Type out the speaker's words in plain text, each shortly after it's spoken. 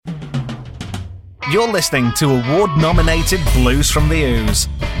You're listening to award-nominated Blues from the Ooze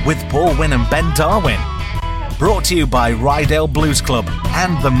with Paul Wynn and Ben Darwin. Brought to you by Rydale Blues Club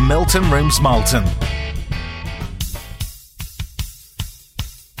and the Milton Rooms Malton.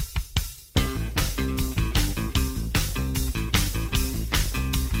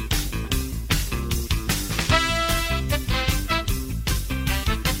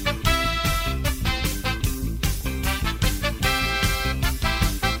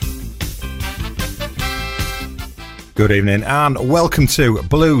 Good evening and welcome to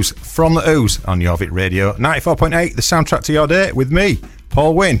Blues from the Ooze on Jorvik Radio 94.8, the soundtrack to your day, with me,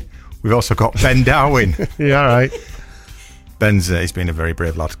 Paul Wynn. We've also got Ben Darwin. Yeah, all right. Ben's he's been a very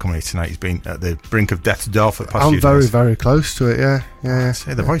brave lad coming here tonight. He's been at the brink of death's door for the past few days. I'm very, very close to it, yeah.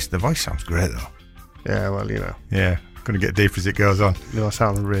 Say, the voice sounds great though. Yeah, well, you know. Yeah, going to get deeper as it goes on. You know, I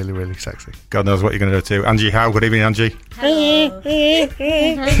sound really, really sexy. God knows what you're going to do too. Angie Howe, good evening, Angie. Hello.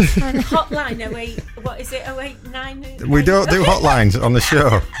 Hotline 08, what is it, 089? We don't do hotlines on the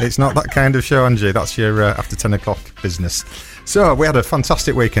show. It's not that kind of show, Angie. That's your after 10 o'clock business. So we had a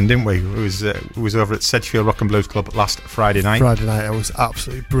fantastic weekend, didn't we? It was over at Sedgefield Rock and Blues Club last Friday night. It was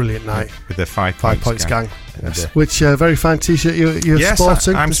absolutely brilliant night. With the 5 Points Gang. Yes. Which very fine t-shirt you're yes,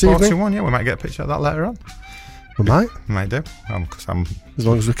 sporting I'm this sporting evening. one, yeah. We might get a picture of that later on. We might. Might do. Because I'm... As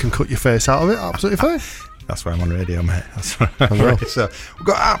long as we can cut your face out of it, absolutely fine. That's why I'm on radio, mate. That's right. So we've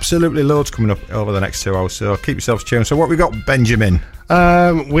got absolutely loads coming up over the next 2 hours, so keep yourselves tuned. So what we got, Benjamin?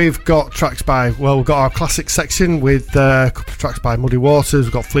 We've got tracks by, we've got our classic section with a couple of tracks by Muddy Waters.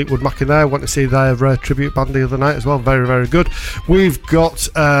 We've got Fleetwood Mac in there. Went to see their tribute band the other night as well. Very, very good. We've got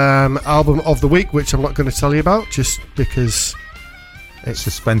album of the week, which I'm not going to tell you about just because it's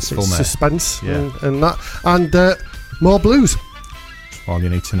suspenseful, mate. Suspense, yeah. and that. And more blues. All you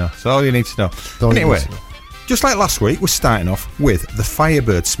need to know. That's all you need to know. Anyway, just like last week, we're starting off with the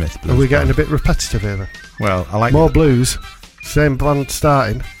Firebird Smith Blues. Are we getting a bit repetitive here then? Well, I like more blues. Same band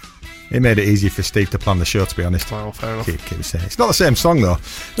starting. It made it easier for Steve to plan the show, to be honest. Well, fair enough. Keep saying. It's not the same song though.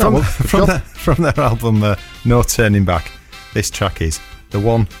 From their album No Turning Back, this track is The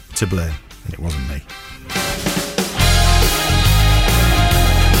One to Blame, and it wasn't me.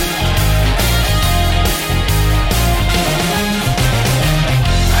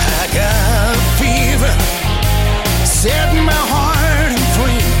 Setting my heart in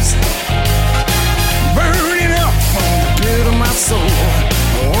flames, burning up from the pit of my soul.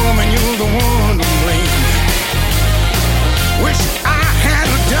 Woman, you're the one to blame. Wish I had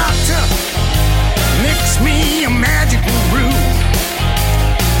a doctor, mix me a magical brew,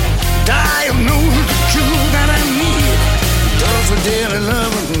 diagnose the cure that I need. Does a daily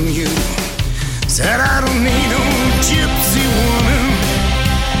loving from you. Said I don't need no gypsy woman.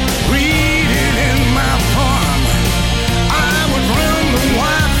 Read it in my palm.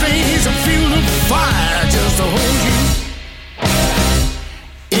 A field of fire just to hold you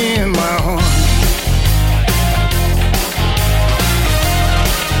in my arms.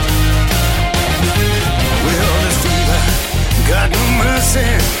 Well, this fever got no mercy,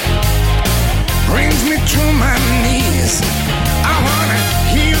 brings me to my knees. I wanna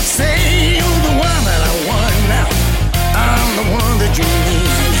hear you say you're the one that I want now. I'm the one that you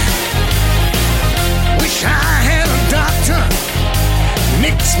need. Wish I had a doctor,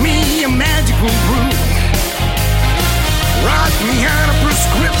 mix me a magical brew, write me out a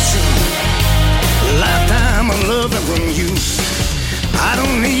prescription, lifetime of loving from you. I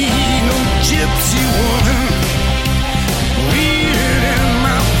don't need no gypsy woman, read it in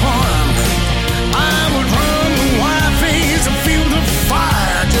my palm. I would run the wide face and feel the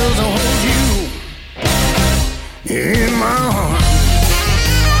fire just to hold you in my arms.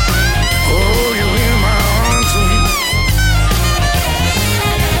 Oh, you're in my arms, sweet.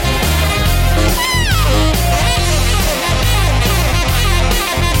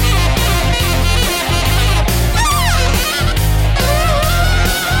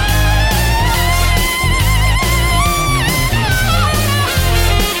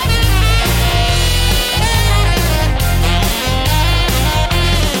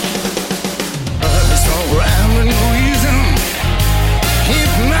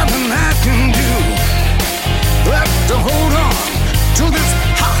 To hold on to this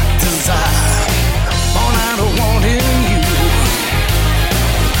hot desire, all I don't want in you.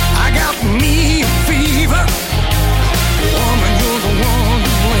 I got me a fever, woman, you're the one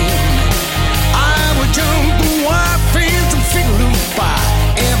to blame. I would jump the wide fence and figure the fire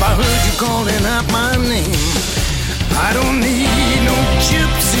if I heard you calling out my name. I don't need no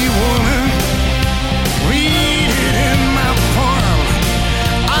gypsy woman, read it in my palm.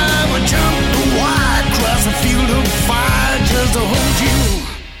 I would jump the wide across a field of fire just to hold you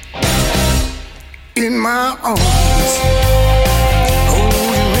in my arms. Hold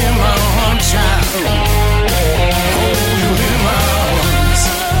you in my arms, child. Hold you in my arms.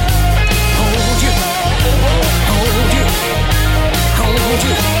 Hold you, hold you, hold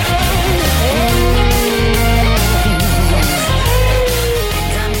you.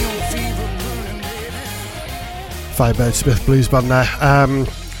 Got me on fever burning, baby. Firebird Smith Blues Band there.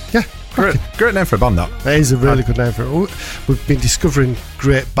 Yeah, Great name for a band, that. that is a really good name for it. We've been discovering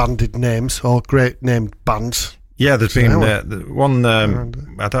great banded names or great named bands. Yeah, there's been Anyway. one. I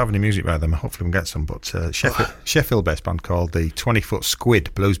don't have any music by them. Hopefully, we can get some. But Sheffield-based band called the 20-Foot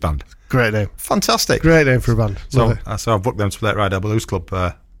Squid Blues Band. Great name. Fantastic. Great name for a band. Love So, it. so I've booked them to play at Rydell Blues Club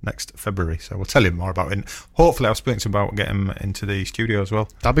next February. So we'll tell you more about it. And hopefully, I've spoken to them about getting them into the studio as well.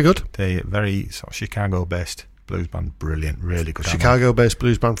 That'd be good. They're very sort of Chicago-based blues band. Brilliant, really good. album. Chicago-based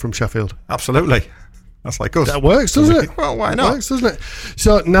blues band from Sheffield. Absolutely. That's like us. That works, doesn't it? Well, why It not? works, doesn't it?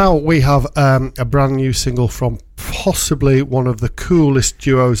 So now we have a brand new single from possibly one of the coolest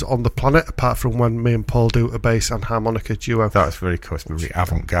duos on the planet, apart from when me and Paul do a bass and harmonica duo. That's very cool. It's very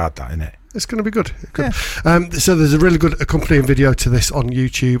avant-garde, that, isn't it? It's going to be good. So there's a really good accompanying video to this on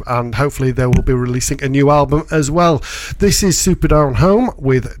YouTube, and hopefully they will be releasing a new album as well. This is Super Down Home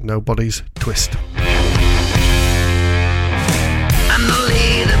with Nobody's Twist. I'm the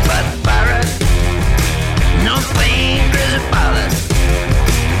leader, but pirate. No pain, crazy pilot.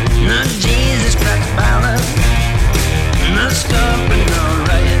 No Jesus Christ pilot. No stopping, no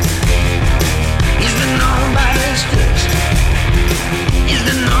riot. He's the nobody's twist. He's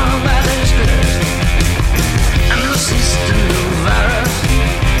the nobody's twist. I'm no sister, no virus.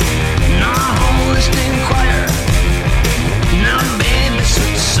 No holy stain choir. No baby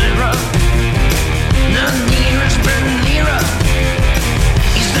sweet syrup. No nearest Bernera.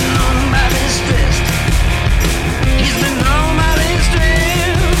 He's the nobody's twist. He's the nobody's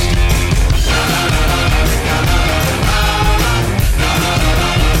twist.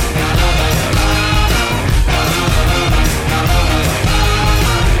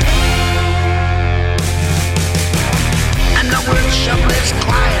 And the workshop lives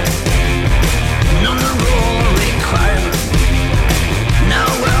quiet. No rule requirement. No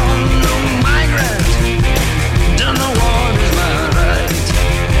well, no migrant. Don't know what is my right.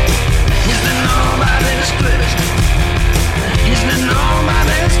 He's the nobody's twist. He's the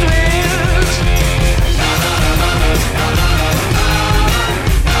nobody's twist.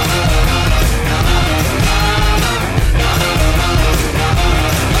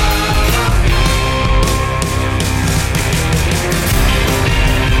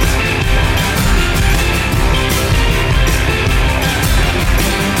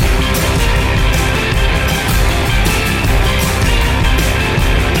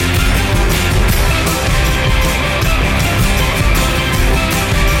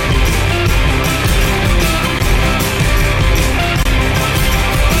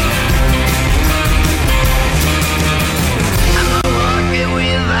 I'm a walkie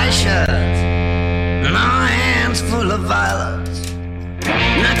with eyes shut, no hands full of violence,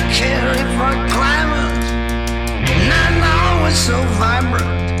 not carry for climate, not always so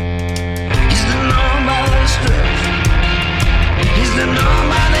vibrant. He's the nobody's twist. He's the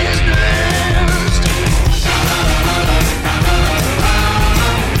nobody's twist.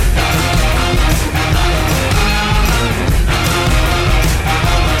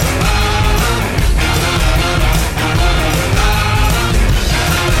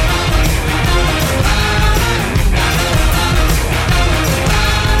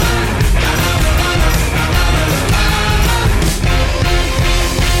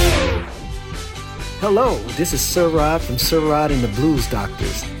 Hello, this is Sir Rod from Sir Rod and the Blues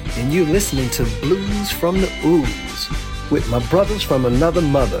Doctors, and you're listening to Blues from the Ooze with my brothers from another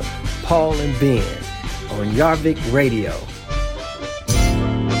mother, Paul and Ben, on Yarvik Radio.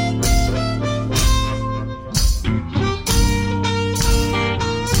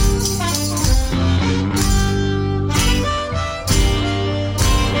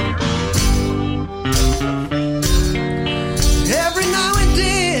 Every now and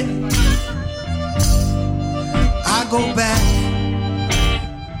then I go back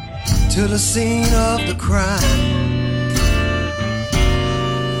to the scene of the crime.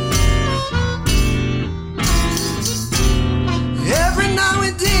 Every now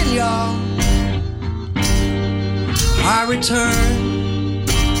and then, y'all, I return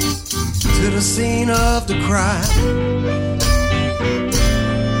to the scene of the crime.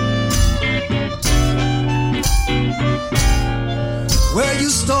 Where you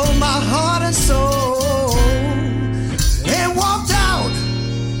stole my heart and soul and walked out,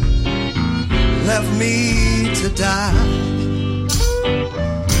 left me to die.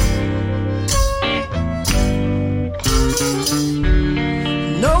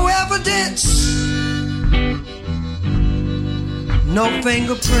 No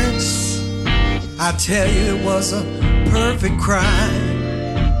fingerprints, I tell you it was a perfect crime.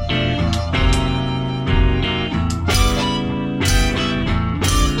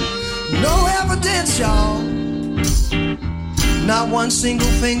 No evidence, y'all, not one single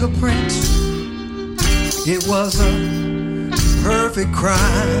fingerprint. It was a perfect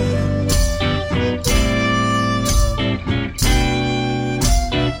crime.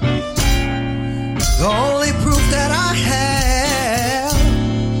 The only proof that I have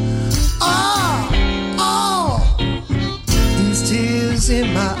are these tears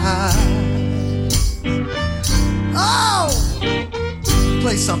in my eyes. Oh,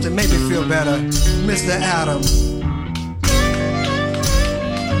 play something, make me feel better, Mr. Adam.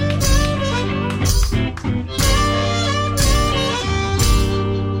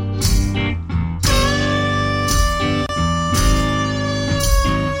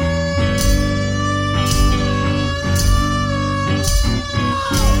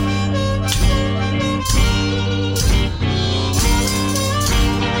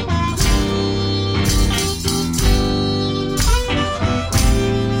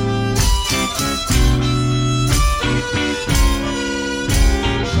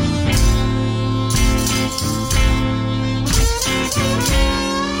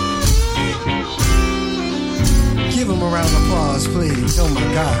 Please, oh my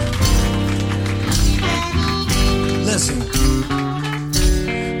God. Listen,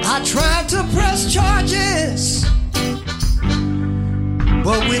 I tried to press charges,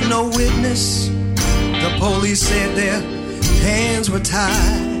 but with no witness. The police said their hands were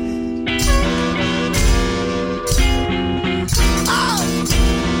tied. Oh,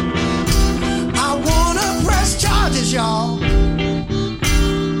 I wanna press charges, y'all,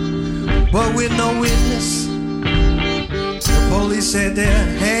 but with no witness. Police said their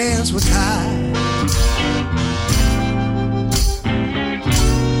hands were tied.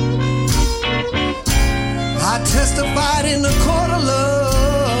 I testified in the court of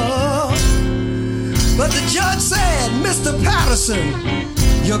love, but the judge said, Mr. Patterson,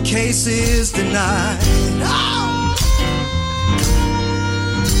 your case is denied. Oh,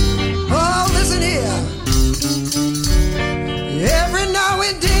 oh, listen here. Every now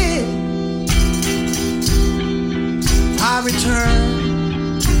and then I return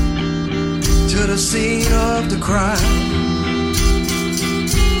to the scene of the crime.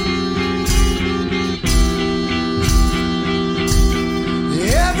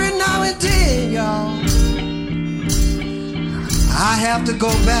 Every now and then, y'all, I have to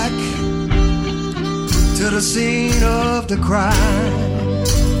go back to the scene of the crime.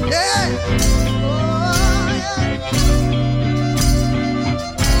 Yeah. Oh, yeah.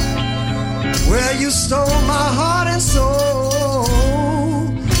 Where you stole my heart and soul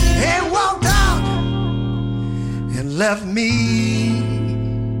and walked out and left me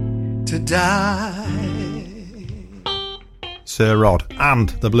to die. Sir Rod and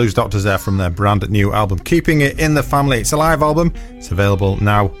the Blues Doctors there from their brand new album Keeping It in the Family. It's a live album. It's available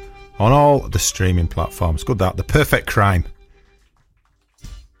now on all the streaming platforms. Good that. The Perfect Crime.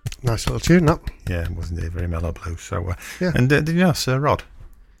 Nice little tune, that. Yeah, wasn't it? Very mellow blues. So, yeah. And did you know Sir Rod?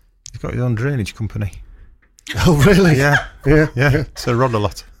 He's got his own drainage company. Oh, really? Yeah. Yeah. Sir Rod a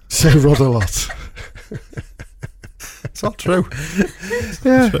lot. Sir Rod a lot. It's all true.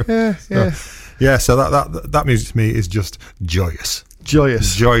 Yeah. Yeah, so that music to me is just joyous.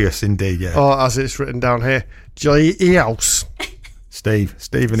 Joyous indeed, yeah. Or as it's written down here, joyous.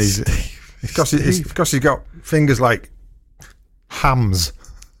 Stephen is because he's got fingers like hams.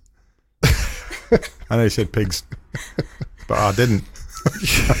 I know you said pigs, but I didn't.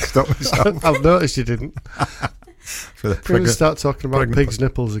 I stopped myself. I've noticed you didn't. You're going to start talking about pigs'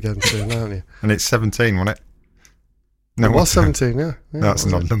 nipples again soon, aren't you? And it's 17, wasn't it? No, it was 17, yeah. That's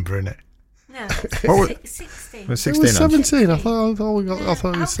an odd number, isn't it? No, it's 16. It was 16. It was 17. I thought it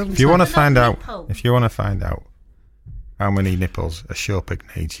was 17. If you want to find out how many nipples a show pig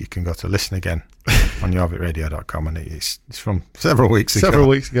needs, you can go to Listen Again on yorvitradio.com, and it's from several weeks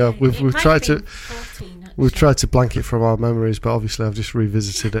ago. We've tried to 14, we've tried to blank it from our memories, but obviously I've just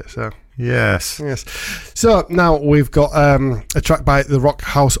revisited it. So yes. So now we've got a track by the Rock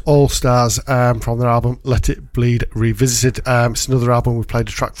House All Stars from their album Let It Bleed Revisited. It's another album we played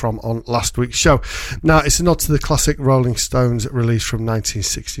a track from on last week's show. Now it's a nod to the classic Rolling Stones release from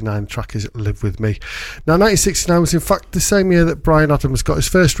 1969. The track is Live With Me. Now 1969 was in fact the same year that Bryan Adams got his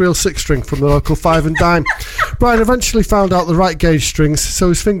first real six string from the local Five and Dime. Bryan eventually found out the right gauge strings, so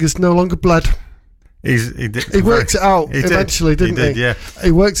his fingers no longer bled. He worked it out eventually, didn't he? Yeah.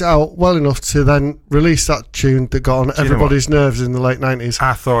 He worked it out well enough to then release that tune that got on everybody's nerves in the late 90s.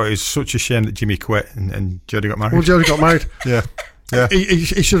 I thought it was such a shame that Jimmy quit and Jodie got married. Well, Jodie got married. Yeah. Yeah. He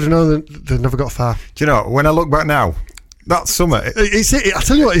should have known that they never got far. Do you know, when I look back now, that summer... I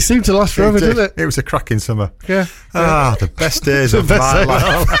tell you what, it seemed to last forever, didn't it? It was a cracking summer. Yeah. The best days of my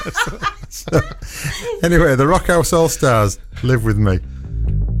life. So, anyway, the Rock House All-Stars, Live With Me.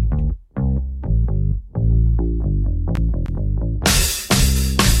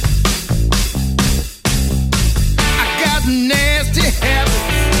 I got nasty habits.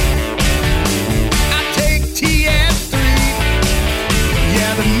 I take tea at 3.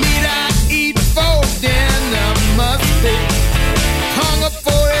 Yeah, the meat I eat for dinner must be hung up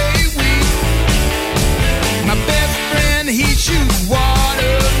for a week. My best friend, he shoots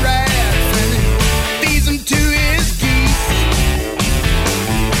water rats and he feeds them to his geese.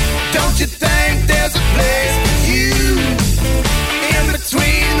 Don't you think there's a place for you in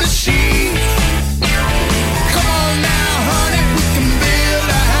between the sheets? Come on now, honey, we can build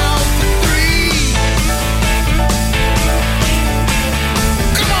a house for 3.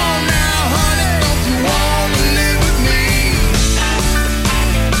 Come on now, honey, don't you wanna live with me?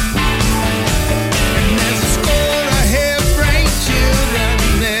 And there's a score of hair-brained children,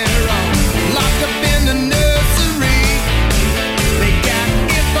 they're all locked up in the nursery. They got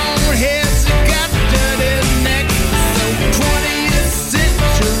earphone heads, they got dirty necks, so 20th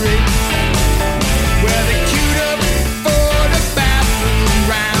century. Well, they queued up for the bathroom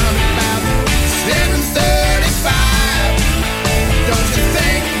round about 7:35. Don't you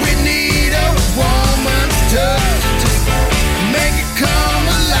think we need a woman's touch to make it come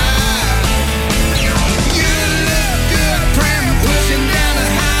alive? You look good, prim, pushing down the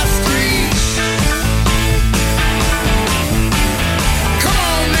high street. Come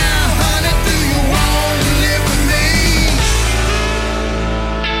on now, honey, do you want to live with me?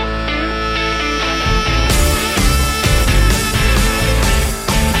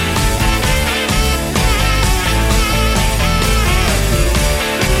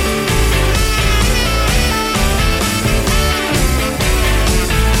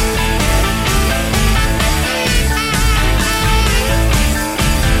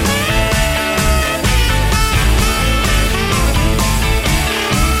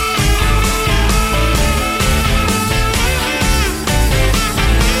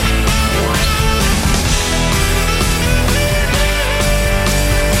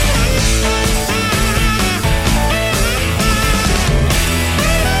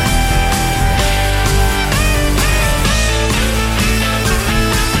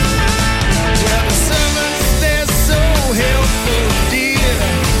 Well, the servants, they're so helpful, dear.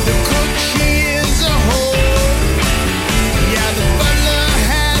 The cook, she is a whore. Yeah, the butler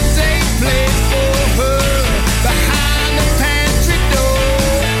has a place for her behind the pantry door.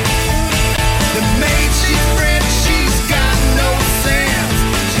 The maid, she's French, she's got no sense.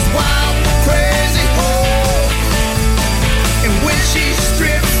 She's wild for crazy whore. And when she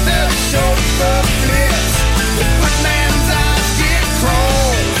strips, the chauffeur flips. The footman's eyes get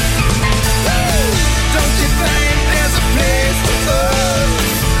crawled. Don't you think there's a place for us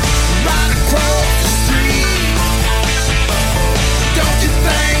right across the street? Don't you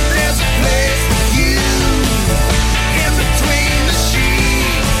think there's a place for you in between the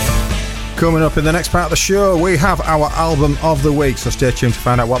sheets? Coming up in the next part of the show, we have our album of the week, so stay tuned to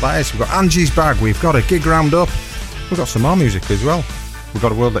find out what that is. We've got Angie's Bag, we've got a gig roundup, we've got some more music as well. We've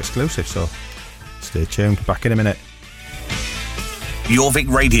got a world exclusive, so stay tuned. Back in a minute. Jorvik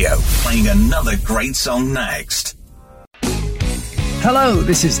Radio, playing another great song next. Hello,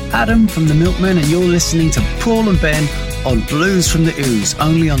 this is Adam from The Milkmen, and you're listening to Paul and Ben on Blues from the Ooze,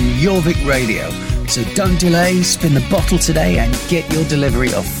 only on Jorvik Radio. So don't delay, spin the bottle today and get your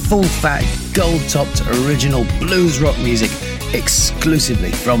delivery of full-fat, gold-topped, original blues rock music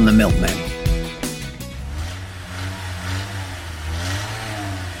exclusively from The Milkmen.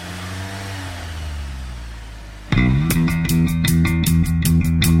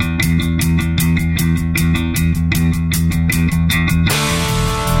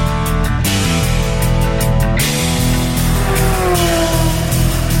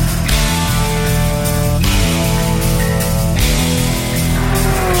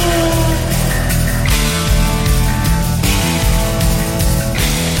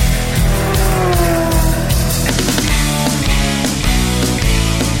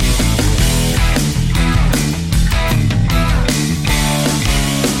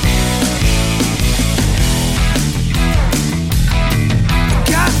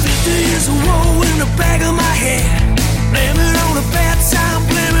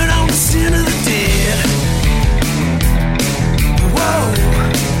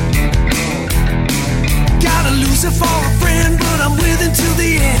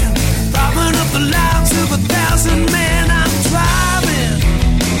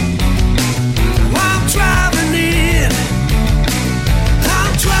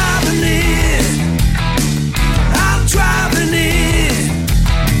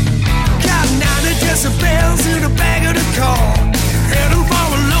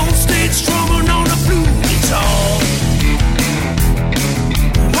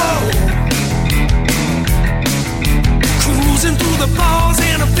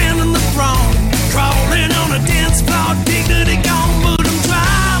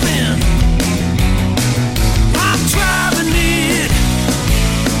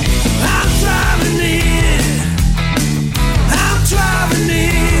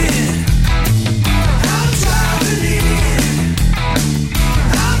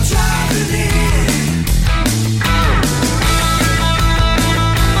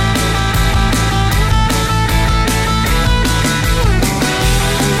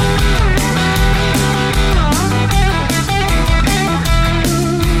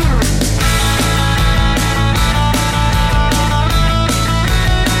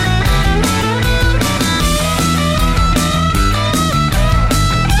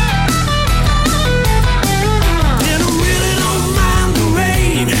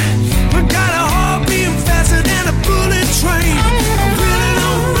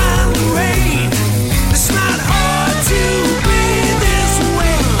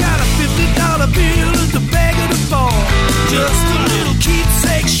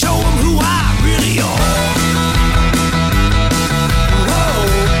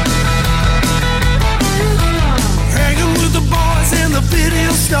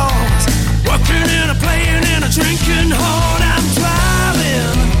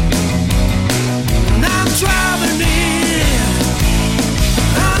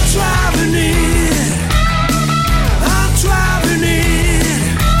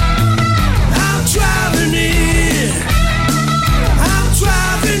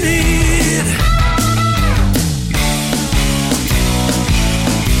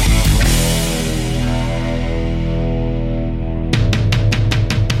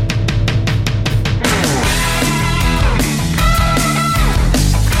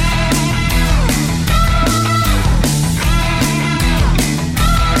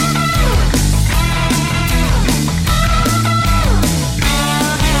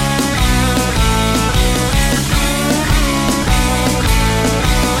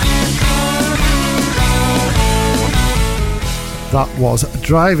 was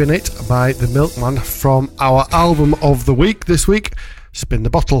Driving It by The Milkman from our album of the week this week, Spin the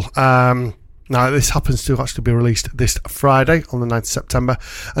Bottle. Now, this happens to actually be released this Friday on the 9th of September,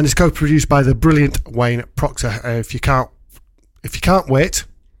 and it's co-produced by the brilliant Wayne Proctor. If you can't wait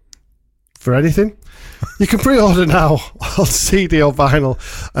for anything, you can pre-order now on CD or vinyl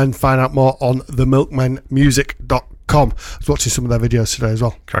and find out more on themilkmenmusic.com. I was watching some of their videos today as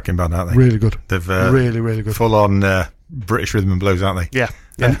well. Cracking band, aren't they? Really good. They've really, really good. Full on British rhythm and blues, aren't they? Yeah.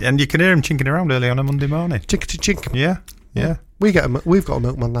 And you can hear them chinking around early on a Monday morning. Chinkity chink. Yeah. We've got a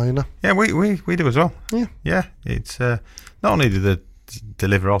milkman now, you know. Yeah, we do as well. Yeah. It's not only do they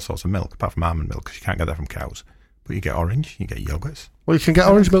deliver all sorts of milk, apart from almond milk, because you can't get that from cows, but you get orange, you get yogurts. Well, you can get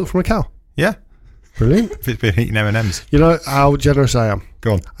orange milk from a cow. Yeah. Brilliant. If it's been eating M&M's. You know how generous I am.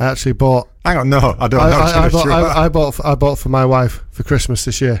 Go on. I actually bought. Hang on, no, I don't know. I bought for my wife for Christmas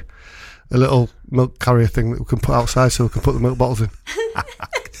this year a little milk carrier thing that we can put outside so we can put the milk bottles in.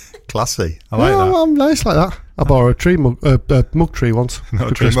 Classy. I like that. I'm nice like that. I bought her a tree mug tree once Not for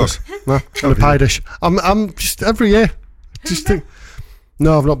a tree Christmas. mug. No, and a pie dish. I'm just every year. Just think.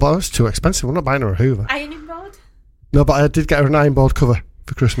 No, I've not bought. It's too expensive. I'm not buying her a Hoover. Ironing board? No, but I did get her an iron board cover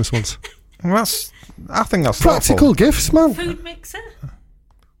for Christmas once. Well, I think that's Practical thoughtful. gifts, man. Food mixer?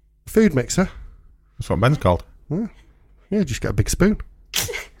 Food mixer. That's what Ben's called. Yeah, just get a big spoon. It's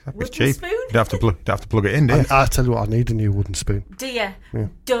Wooden cheap. spoon? You don't have to plug it in, do you? I tell you what, I need a new wooden spoon. Do you? Yeah.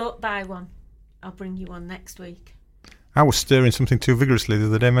 Don't buy one. I'll bring you one next week. I was stirring something too vigorously the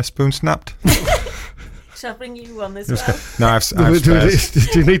other day. My spoon snapped. Shall I bring you one as well? No, I've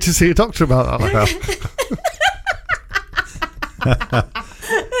Do you need to see a doctor about that?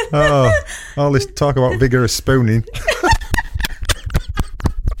 Oh, all this talk about vigorous spooning.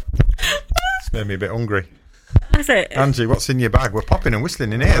 It's made me a bit hungry. That's it. Angie, what's in your bag? We're popping and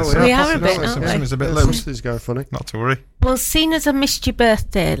whistling in here. We are a bit, aren't we? Something's a bit loose. This is going funny. Not to worry. Well, seeing as I missed your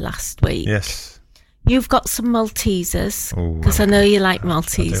birthday last week, Yes. you've got some Maltesers, Oh, because I know you like I do. I'm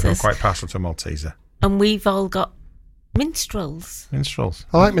Maltesers, quite partial to Malteser. and we've all got minstrels. Minstrels.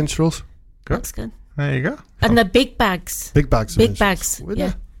 I like minstrels. That's good. There you go. And they're big bags. Big bags. Of Big minstrels. bags. With Yeah,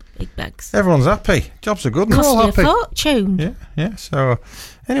 it. big bags. Everyone's happy. Jobs are good. Cool. Cost all me a happy. fortune. Yeah. So,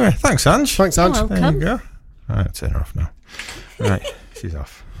 anyway, thanks, Ange. Thanks, Ange. You're There you welcome. go. Right, I'll turn her off now. Right, she's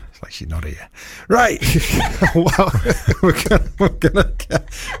off. It's like she's not here. Right. Wow. We're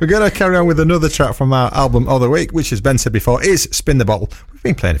gonna carry on with another track from our album of the week, which, as Ben said before, is Spin the Bottle. We've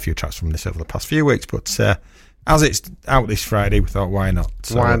been playing a few tracks from this over the past few weeks, but as it's out this Friday, we thought, why not?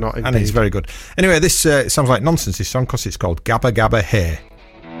 So, Why not, And indeed. it's very good. Anyway, this it sounds like nonsense, this song, because it's called Gabba Gabba Hey.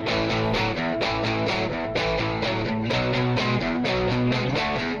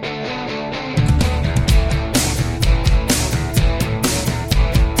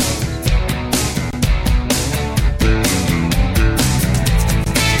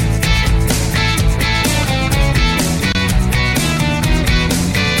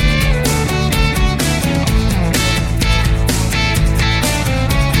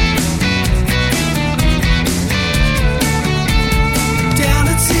 Down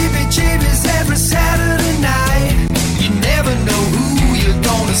at CBGB's every Saturday night. You never know who you're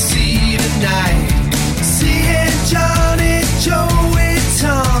gonna see tonight. Seeing Johnny, Joey,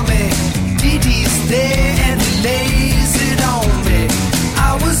 Tommy. Dee Dee's there and he lays it on me.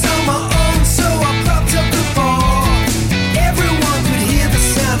 I was on my own, so I propped up the bar. Everyone could hear the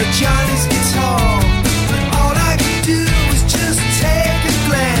sound of Johnny's guitar. But all I could do was just take a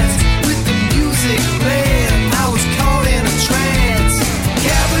glance. With the music playing, I was caught in a trance.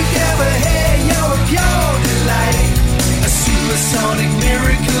 Gabba gabba hey, you're a pure delight. A supersonic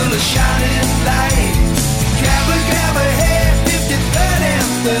miracle, a shining light. Gabba gabba hey, 53rd and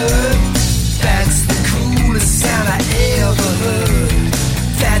 3rd. That's the coolest sound I ever heard.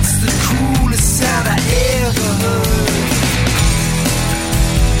 That's the coolest sound I ever heard.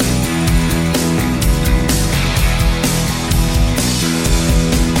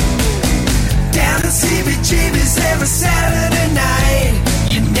 Down at CBGB's every Saturday night.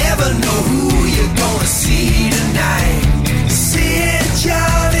 You never know who you're gonna see tonight. Seeing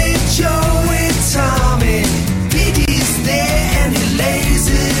Johnny, Joey, Tommy. Dee Dee's there and he lays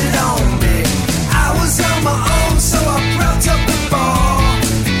it on me. I was on my own, so I propped up the bar.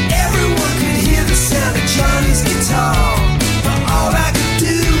 Everyone could hear the sound of Johnny's guitar. But all I could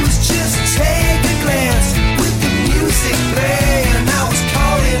do was just take a glance. With the music playing, I was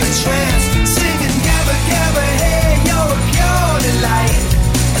caught in a trance. Singing gabba gabba hey, you're a pure delight.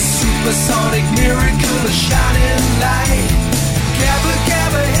 A supersonic miracle, a shining light. Gabba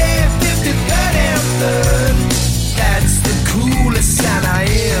gabba hey, 53rd and 3rd. That's the coolest sound I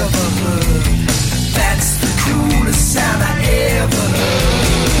ever heard. That's the coolest sound I ever heard.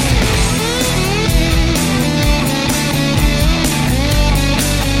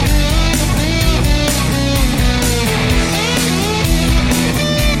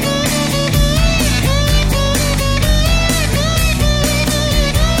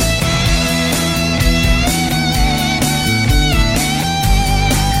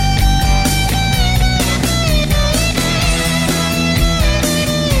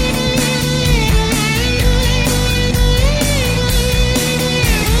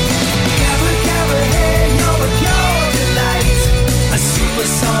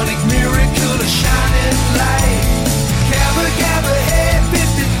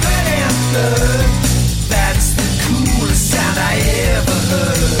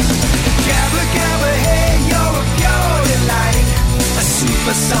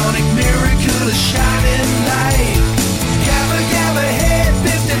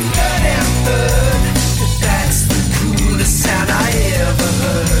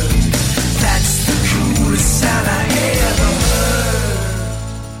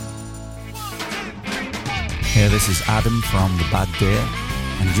 this is Adam from The Bad Day,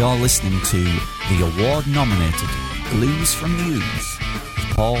 and you're listening to the award-nominated Blues from the Ooze with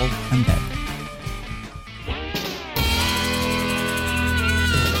Paul and Ben.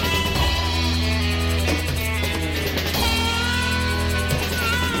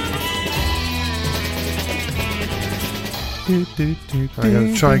 I'm going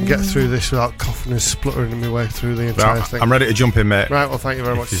to try and get through this without coughing and spluttering my way through the entire thing. I'm ready to jump in, mate. Right, well, thank you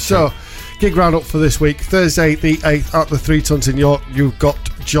very much. So, gig roundup for this week. Thursday, the 8th, at the Three Tons in York, you've got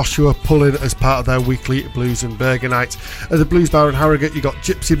Joshua Pullen as part of their weekly Blues and Burger Night. At the Blues Bar in Harrogate, you've got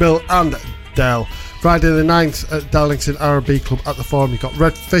Gypsy Bill and Dell. Friday the 9th at Darlington R&B Club at the Forum, you've got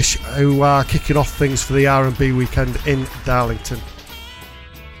Redfish, who are kicking off things for the R&B weekend in Darlington.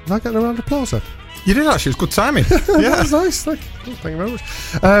 Am I getting a round of applause there? You did actually, it was good timing. Yeah, that's nice. Thank you very much.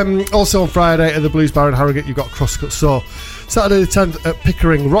 Also on Friday at the Blues Bar in Harrogate, you've got Crosscut Saw. Saturday the 10th at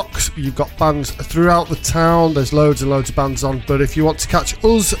Pickering Rocks, you've got bands throughout the town. There's loads and loads of bands on, but if you want to catch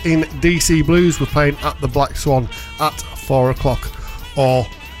us in DC Blues, we're playing at the Black Swan at 4 o'clock. Or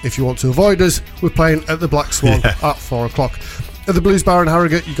if you want to avoid us, we're playing at the Black Swan at 4 o'clock. At the Blues Bar in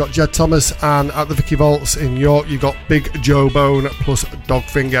Harrogate, you've got Jed Thomas, and at the Vicky Vaults in York, you've got Big Joe Bone plus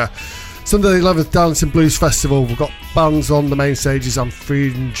Dogfinger. Sunday the 11th, Darlington Blues Festival. We've got bands on the main stages and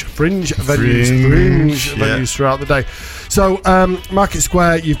fringe venues throughout the day. So, Market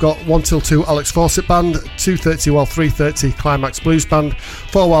Square, you've got 1 till 2 Alex Fawcett Band, 2:30 while 3:30 Climax Blues Band,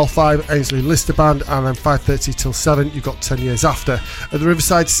 4 while 5 Ainsley Lister Band, and then 5:30 till 7 you've got 10 Years After. At the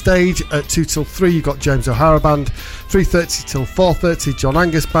Riverside Stage, at 2 till 3 you've got James O'Hara Band, 3:30 till 4:30 John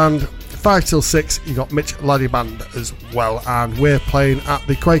Angus Band, 5 till 6 you got Mitch Laddie Band as well, and we're playing at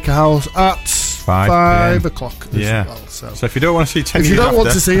the Quaker House at 5 o'clock as well. So if you don't want to see 10 if years you don't after,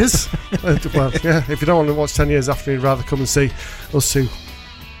 want to see us, if you don't want to watch 10 Years After, you'd rather come and see us two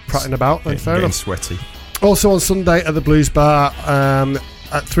prattling about, then fair enough. Sweaty. Also on Sunday at the Blues Bar,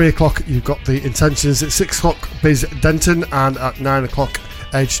 at 3 o'clock you've got The Intentions, at 6 o'clock Biz Denton, and at 9 o'clock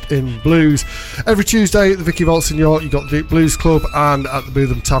Edged in Blues. Every Tuesday at the Vicky Vaults in York you've got the Blues Club, and at the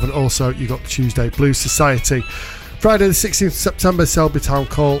Bootham Tavern also you've got the Tuesday Blues Society. Friday the 16th of September, Selby Town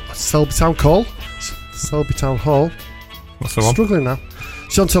Hall. What's the one? Struggling now.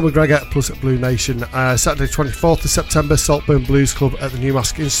 Chantal McGregor plus Blue Nation. Saturday 24th of September, Saltburn Blues Club at the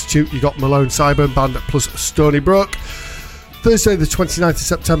Newmask Institute. You got Malone Cyburn Band plus Stony Brook. Thursday the 29th of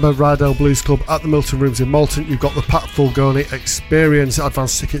September, Rydell Blues Club at the Milton Rooms in Malton. You've got the Pat Fulgoni Experience.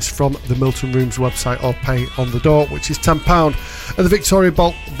 Advance tickets from the Milton Rooms website or pay on the door, which is £10. At the Victoria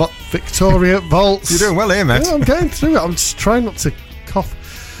Vaults. You're doing well here, mate. Yeah, I'm getting through it. I'm just trying not to cough.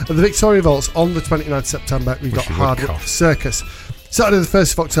 At the Victoria Vaults on the 29th of September, we've got Hardwick Circus. Saturday the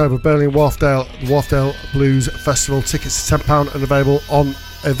 1st of October, Burnley and Wharfdale, the Wharfdale Blues Festival. Tickets are £10 and available on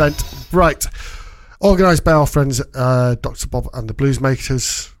Eventbrite. Organised by our friends Dr. Bob and the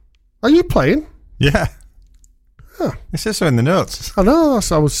Bluesmakers. Are you playing? Yeah. Huh. It says so in the notes. I know.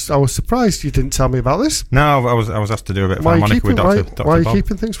 So I was surprised you didn't tell me about this. No, I was asked to do a bit of harmonica with Dr. Bob. Why are you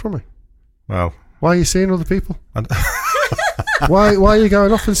keeping things from me? Well, why are you seeing other people? Why are you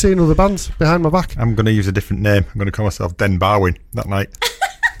going off and seeing other bands behind my back? I'm going to use a different name. I'm going to call myself Den Barwin that night.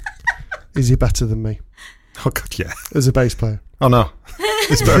 Is he better than me? Oh God, yeah. As a bass player? Oh no.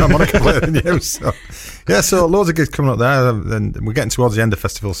 It's better harmonica player than you. So loads of gigs coming up there, and we're getting towards the end of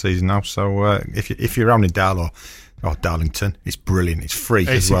festival season now. So if you're around in or Darlington, it's brilliant. It's free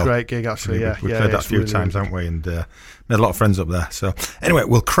as well. It's a great gig, actually. We played that a few times, haven't we? And made a lot of friends up there. So anyway,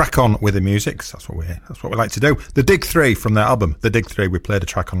 we'll crack on with the music. That's what we like to do. The Dig 3 from their album, The Dig 3. We played a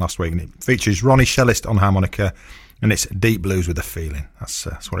track on last week, and it features Ronnie Shellist on harmonica, and it's Deep Blues with a Feeling. That's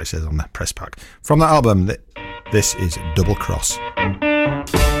what it says on the press pack. From that album, this is Double Cross.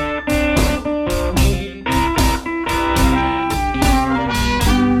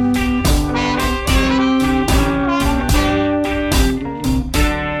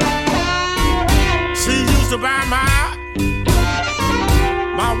 She used to buy my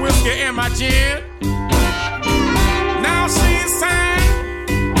whiskey and my gin. Now she's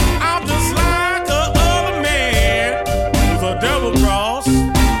saying I'm just like a other man with a double cross.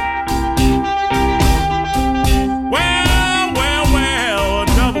 Well, a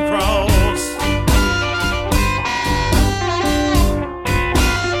double cross.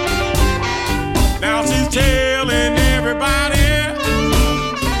 Now she's telling everybody,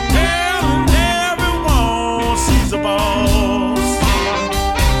 telling everyone she's a boss.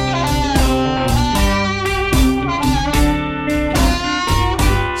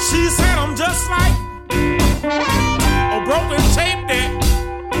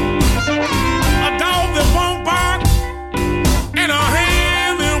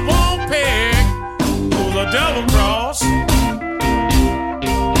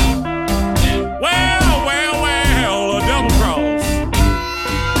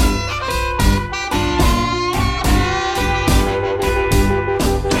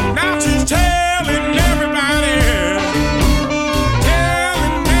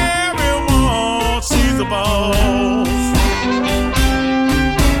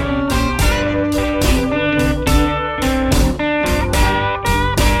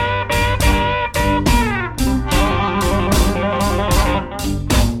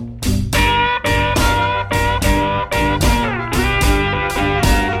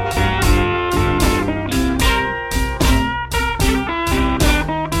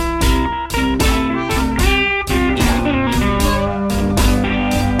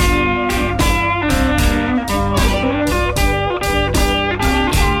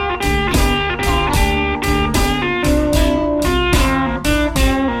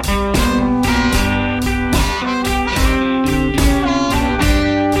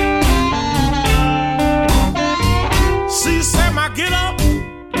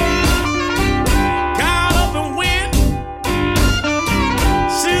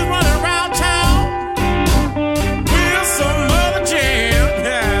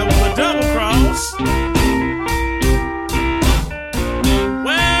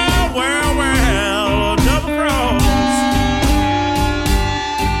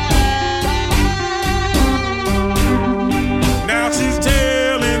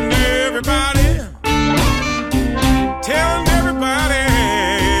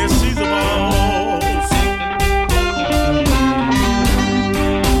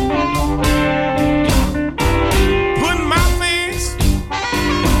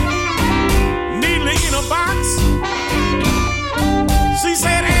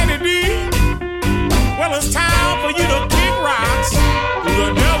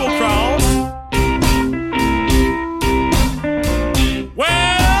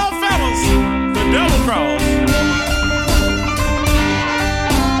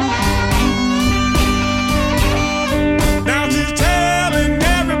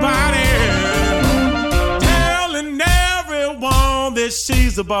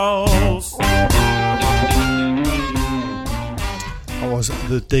 she's the boss. That was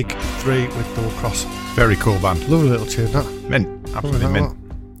the Dig 3 with Double Cross. Very cool band. Lovely little tune, that. Mint. Absolutely mint.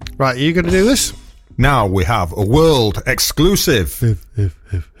 Right, are you going to do this? Now we have a world exclusive. There you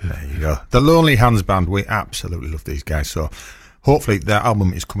go. The Lonely Hands Band. We absolutely love these guys. So hopefully their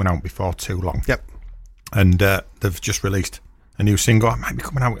album is coming out before too long. Yep. And they've just released a new single. It might be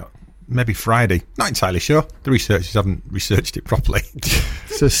coming out maybe Friday. Not entirely sure. The researchers haven't researched it properly.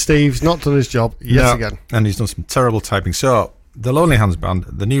 So Steve's not done his job yet again. And he's done some terrible typing. So the Lonely Hands Band,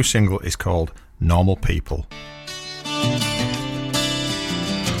 the new single is called Normal People.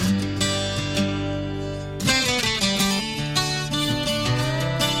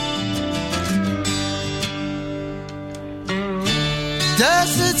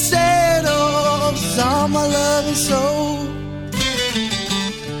 Dust that settles on my loving soul.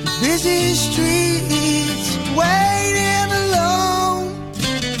 Busy streets, waiting alone.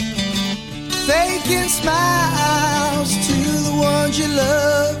 Faking smiles to the ones you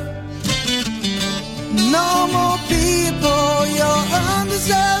love. Normal people you're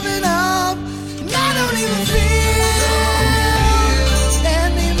undeserving of. And I don't even feel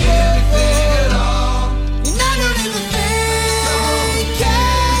anymore. And I don't even think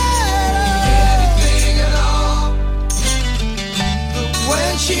at all. But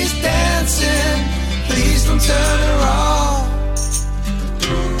when she's dancing, please don't turn her off.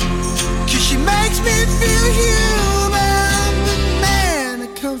 'Cause she makes me feel human, but man, I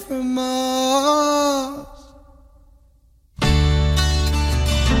come from Mars.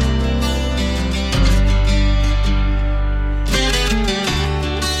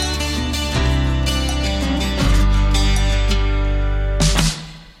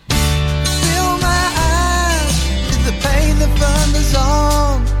 Fill my eyes with the pain that thunders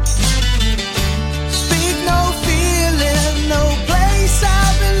on. Speak no feeling, no place I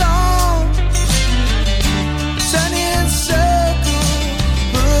belong. Turning circles,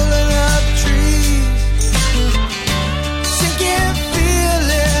 pulling up trees. Sinking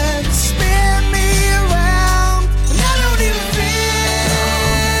feelings, spin me around. And I don't even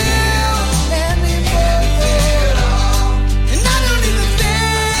feel anymore. And I don't even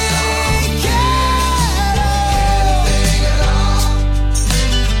think at all.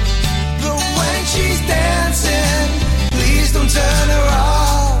 But when she's dancing, please don't turn her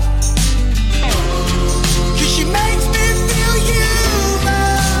off. 'Cause she makes me feel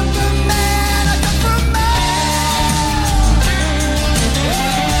human, but man, I come from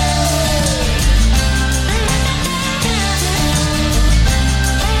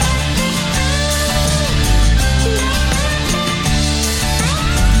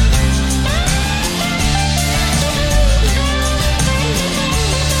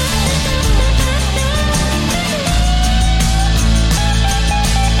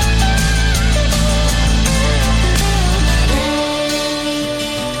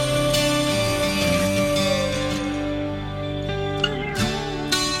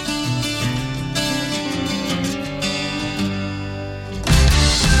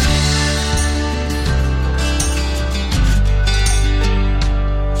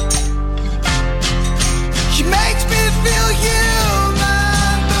She makes me feel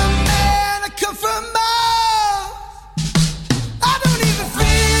human, but man, I come from Mars. I don't even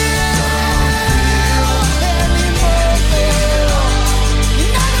feel anymore.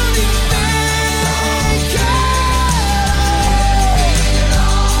 And I don't even think at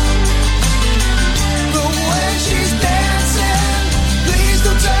all. But when she's dancing, please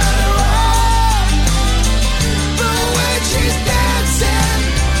don't turn her off. But when she's dancing,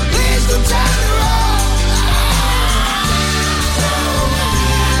 please don't turn her off.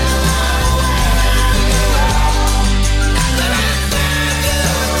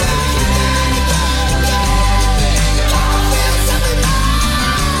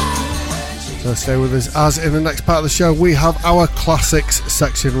 So stay with us, as in the next part of the show we have our classics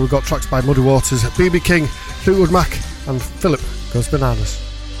section. We've got tracks by Muddy Waters, BB King, Fleetwood Mac and Philip Goes Bananas.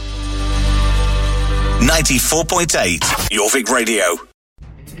 94.8 Jorvik Radio.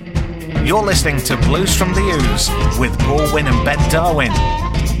 You're listening to Blues from the Ooze with Paul Wynn and Ben Darwin,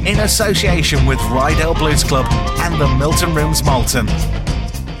 in association with Rydell Blues Club and the Milton Rooms Malton.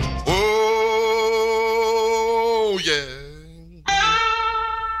 Oh, yeah.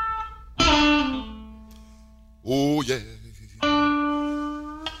 Oh, yeah.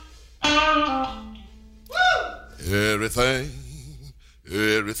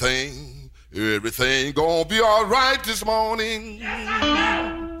 Everything gonna be all right this morning.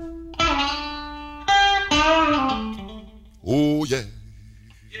 Oh, yeah.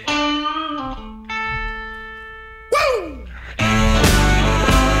 Woo!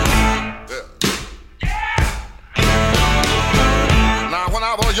 when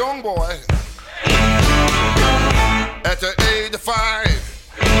I was a young boy, at the age of 5,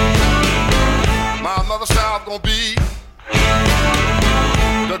 my mother said I was gonna be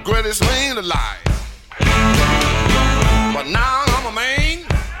the greatest man alive. But now I'm a man,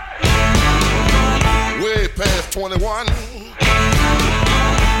 way past 21.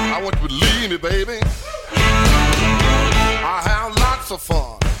 I want you to believe me, baby, I have lots of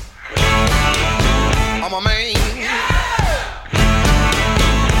fun. I'm a man.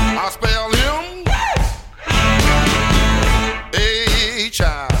 I spell him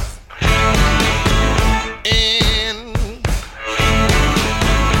H-I-N,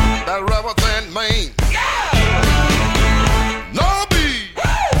 that rubber band man. No B,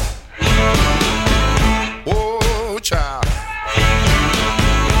 oh child.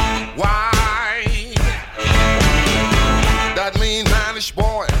 Why? That mean manish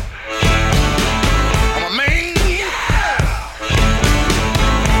boy. I'm a man.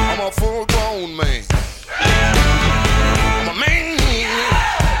 I'm a full-grown man. I'm a man.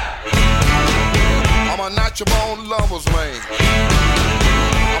 I'm a natural-born lover's man.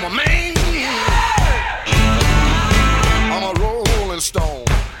 I'm a man. I'm a rolling stone.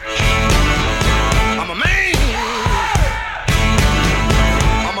 I'm a man.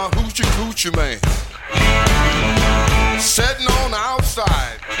 I'm a hoochie-coochie man. Sitting on the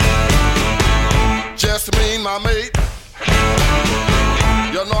outside, just me and my mate.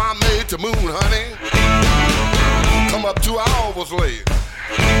 You know I made the moon, honey. Come up 2 hours late.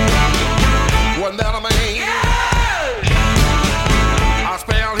 Wasn't that a man? I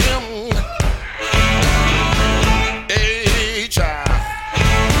spell him H-I-N,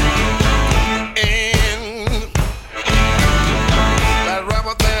 that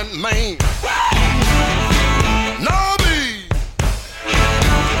rubber band man. No B,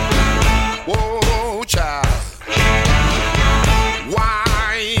 whoa child.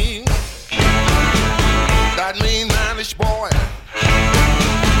 Why? That mean manish boy.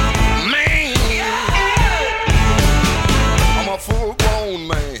 Man, I'm a full-grown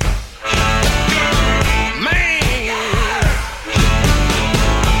man. Man,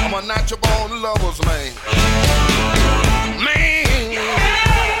 I'm a natural-born lover's man. Man,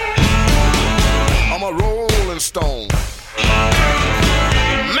 I'm a rolling stone.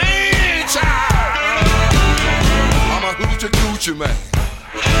 Man, child, I'm a hoochie-coochie man.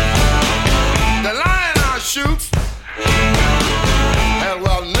 The lion I shoot, and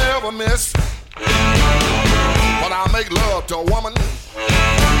will never miss. When I make love to a woman,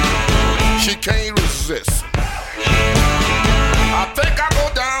 she can't resist. I think I go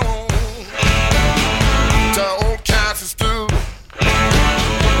down to old Kansas stew.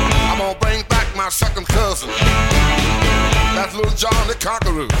 I'm gonna bring back my second cousin, that's little John the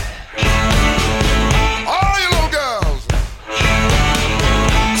Conqueror. All you little girls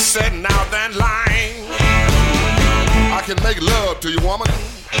sitting out that line, I can make love to you, woman,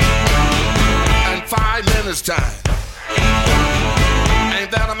 in 5 minutes time.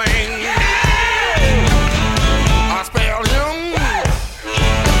 Ain't that a man? I spell him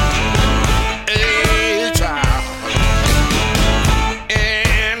H-I-N,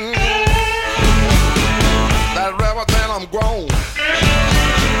 that rubber band I'm grown.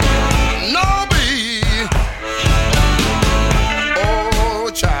 No B, oh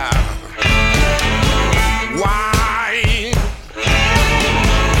child. Why?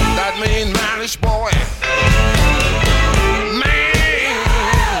 That mean manish boy.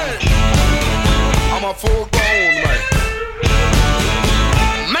 Man, I'm a full-grown man.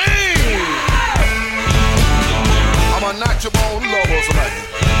 Man, I'm a natural-born lover's man.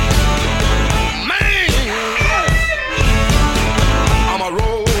 Man, I'm a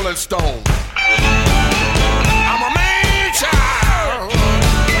rolling stone. I'm a man child.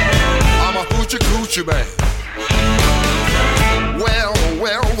 I'm a hoochie-coochie man. Well,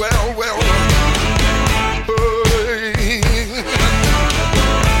 well, well, well.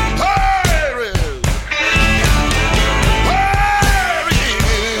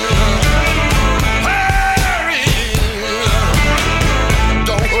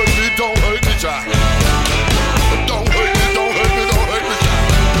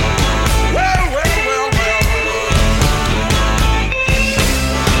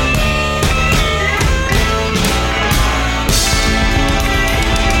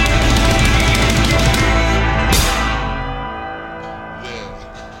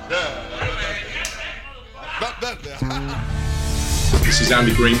 This is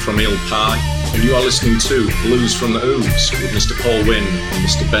Andy Green from Eel Pie, and you are listening to Blues from the Ooze with Mr. Paul Wynn and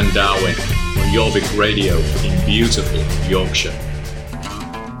Mr. Ben Darwin on Jorvik Radio in beautiful Yorkshire.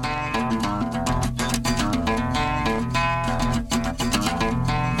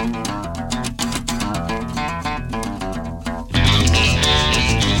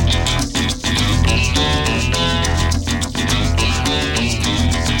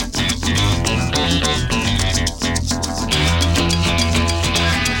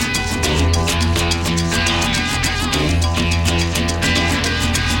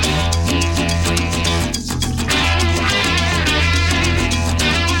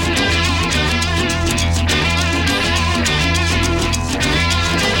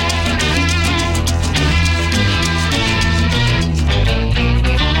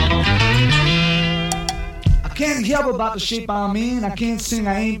 careful about the shape I'm in. I can't sing,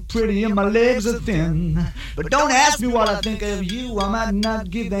 I ain't pretty, and my legs are thin. But don't ask me what I think of you. I might not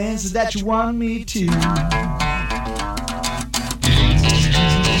give the answers that you want me to.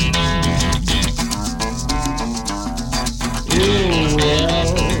 Oh,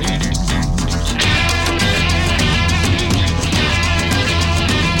 well.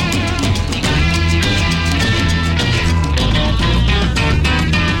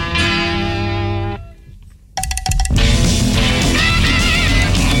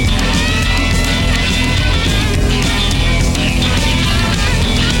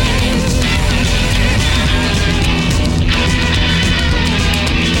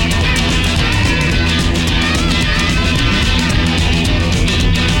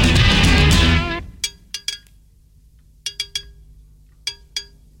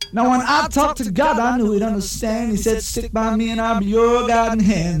 Now when I talked to God, I knew he'd understand. He said, stick by me and I'll be your guiding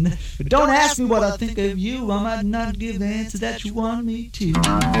hand. But don't ask me what I think of you. I might not give the answer that you want me to.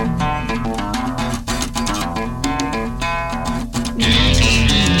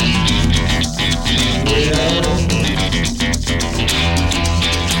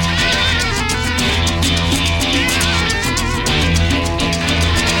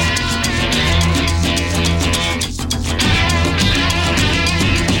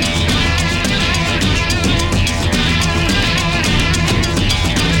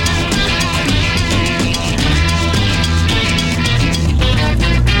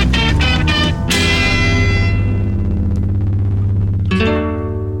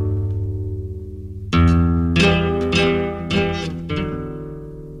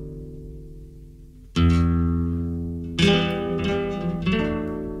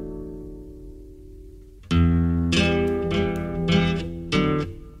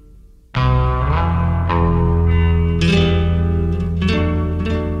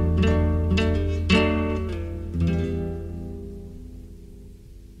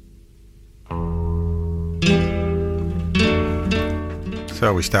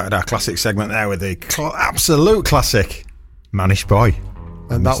 So we started our classic segment there with the absolute classic Mannish Boy.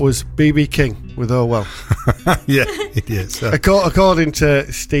 And that was B.B. King with Oh Well. Yeah, it is. So. According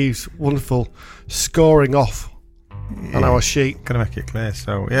to Steve's wonderful scoring off on our sheet. Gonna make it clear.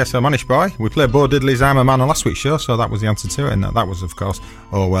 So so Mannish Boy. We played Bo Diddley's I'm a Man on last week's show, so that was the answer to it. And that was, of course,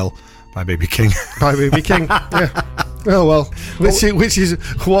 Oh Well by B.B. King. By B.B. King, yeah. Oh well, which is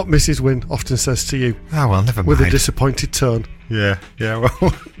what Mrs. Wynne often says to you. Oh well, never mind. With a disappointed tone. Yeah,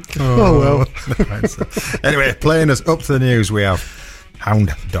 well. Oh well. Anyway, playing us up to the news, we have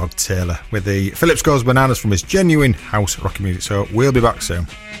Hound Dog Taylor with the Phillips Goes Bananas from his genuine house rocky music. So we'll be back soon.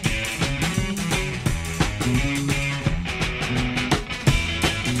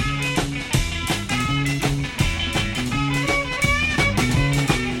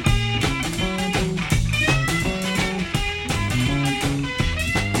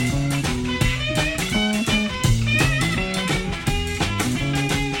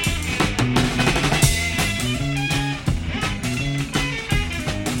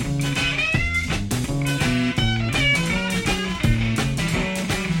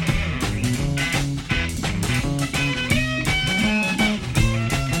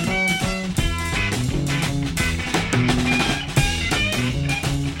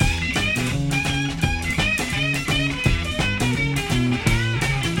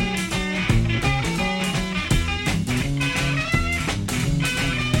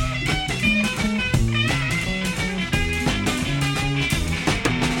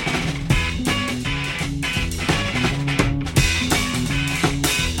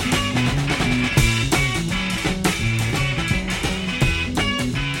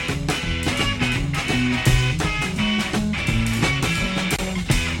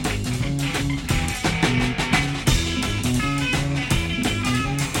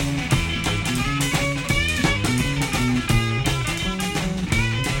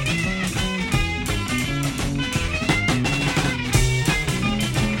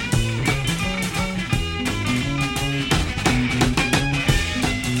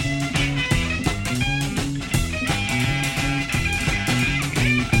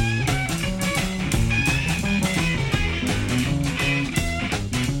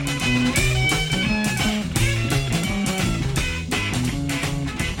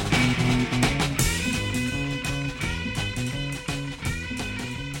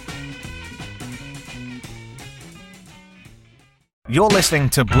 You're listening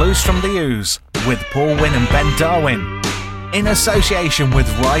to Blues from the Ooze with Paul Wynn and Ben Darwin, in association with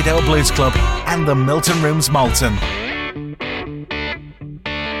Rydell Blues Club and the Milton Rooms Malton.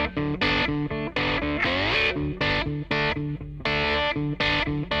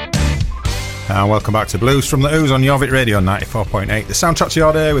 And welcome back to Blues from the Ooze on Jorvik Radio 94.8. The soundtrack to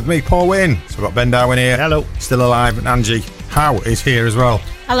your day with me, Paul Wynn. So we've got Ben Darwin here. Hello. Still alive. And Angie Howe is here as well.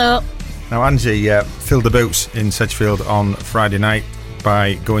 Hello. Now, Angie filled the boots in Sedgefield on Friday night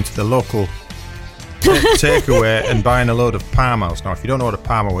by going to the local takeaway and buying a load of Parmos. Now, if you don't know what a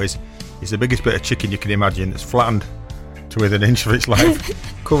Parmo is, it's the biggest bit of chicken you can imagine. It's flattened to within an inch of its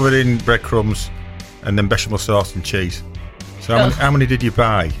life, covered in breadcrumbs and then bechamel sauce and cheese. So how many did you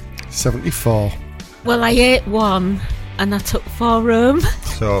buy? 74. Well, I ate one and I took 4 home.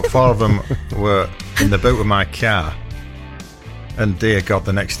 So 4 of them were in the boot of my car. And dear God,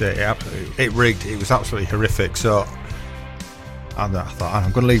 the next day it rigged. It was absolutely horrific. So I thought,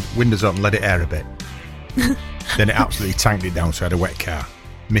 I'm going to leave windows open and let it air a bit. Then it absolutely tanked it down, so I had a wet car.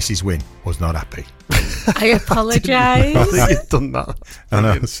 Mrs. Wynn was not happy. I apologise. I think you've done that. I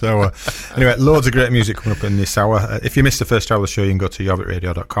know. So anyway, loads of great music coming up in this hour. If you missed the first hour of the show, you can go to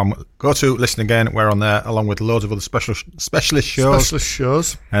jorvikradio.com. Go to Listen Again. We're on there, along with loads of other specialist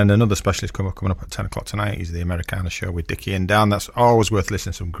shows. And another specialist coming up at 10 o'clock tonight is the Americana show with Dickie and Dan. That's always worth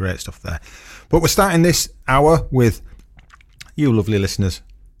listening to. Some great stuff there. But we're starting this hour with you lovely listeners,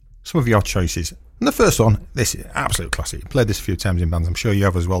 some of your choices. And the first one, this is absolute classic. You played this a few times in bands. I'm sure you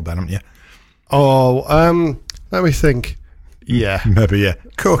have as well, Ben, haven't you? Oh, let me think. Yeah. Maybe, yeah.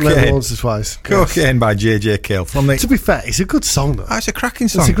 Cocaine. Never once or twice. Cocaine by J.J. Cale. To be fair, it's a good song, though. Oh, it's a cracking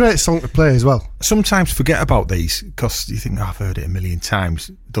song. It's a great song to play as well. Sometimes forget about these because you think, I've heard it a million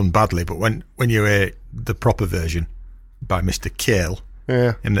times, done badly. But when you hear the proper version by Mr. Cale,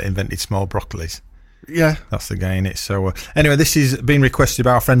 him that invented small broccolis, yeah, that's the guy in it. So anyway, this is being requested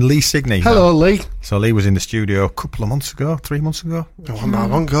by our friend Lee Signey. Hello, Lee. So Lee was in the studio a couple of months ago, 3 months ago. Not that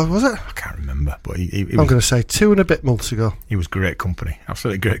long ago, was it? I can't remember, but he I'm going to say 2 and a bit months ago. He was great company,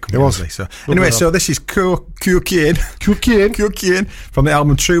 absolutely great company. It was. Lee. So anyway, so this is Cocaine from the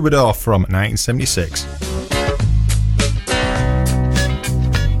album Troubadour from 1976.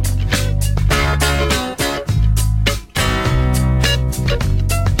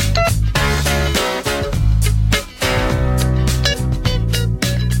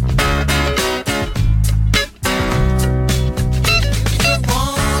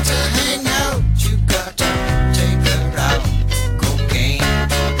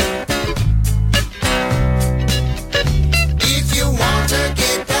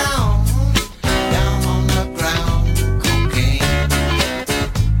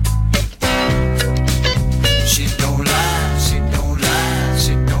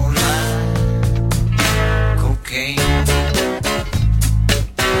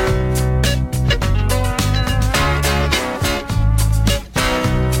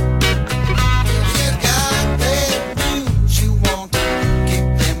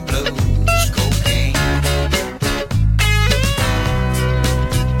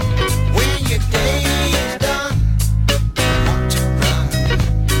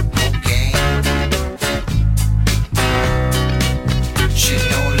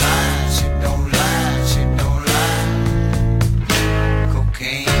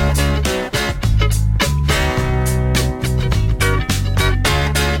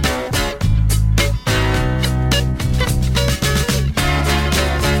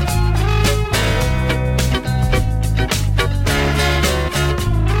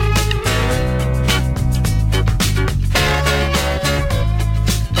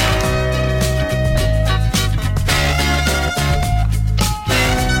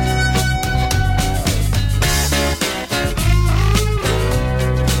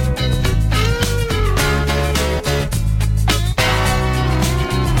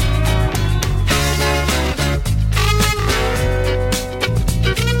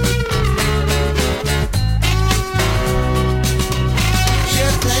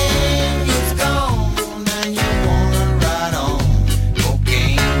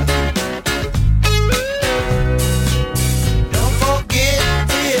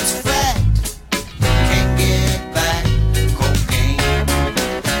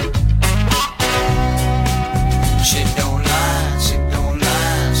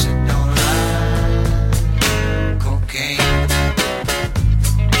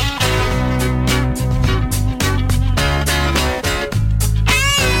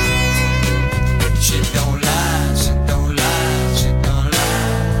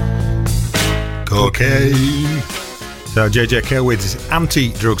 Cocaine. So J.J. Cale with his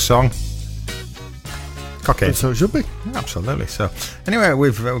anti-drug song. Cocaine. So it should be. Absolutely. So anyway,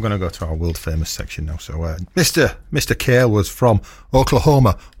 we're going to go to our world famous section now. So Mr. Cale was from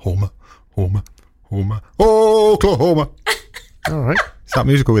Oklahoma. Oklahoma. All right. It's that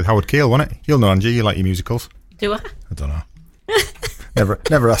musical with Howard Cale, wasn't it? You'll know, Angie. You like your musicals. Do I? I don't know.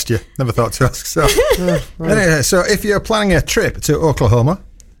 Never asked you. Never thought to ask. So, anyway, so if you're planning a trip to Oklahoma,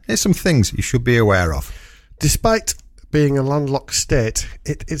 here's some things you should be aware of. Despite being a landlocked state,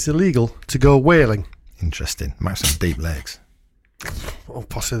 it's illegal to go whaling. Interesting. Might have some deep lakes. Oh,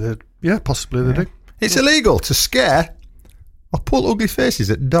 possibly they do. It's illegal to scare or pull ugly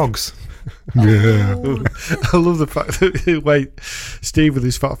faces at dogs. Yeah. I love the fact that Steve with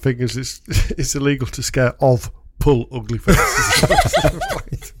his fat fingers, it's illegal to scare of pull ugly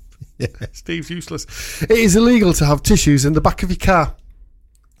faces. Yeah. Steve's useless. It is illegal to have tissues in the back of your car.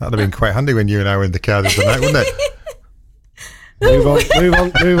 That'd have been quite handy when you and I were in the car the other night, wouldn't it?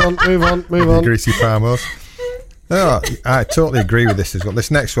 Move on. Greasy farmers. Oh, I totally agree with this as well.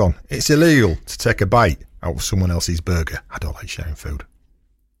 This next one. It's illegal to take a bite out of someone else's burger. I don't like sharing food.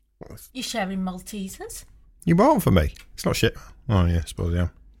 You're sharing Maltesers? You bought them for me. It's not shit. Oh, yeah, I suppose I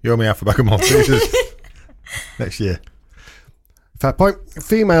am. You owe me half a bag of Maltesers next year. Fair point.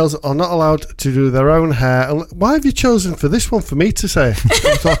 Females are not allowed to do their own hair. Why have you chosen for this one for me to say?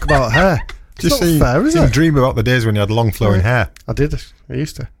 Talk about hair. It's not fair, is it? Dream about the days when you had long flowing hair. I did. I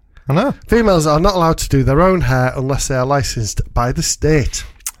used to. I know. Females are not allowed to do their own hair unless they are licensed by the state.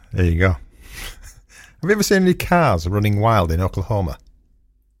 There you go. Have you ever seen any cars running wild in Oklahoma?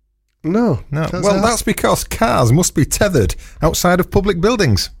 No. Well, that's because cars must be tethered outside of public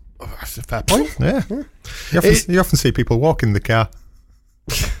buildings. Oh, that's a fair point. Yeah. You often see people walking the car.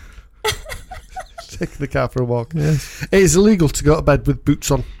 Take the car for a walk. Yes. It is illegal to go to bed with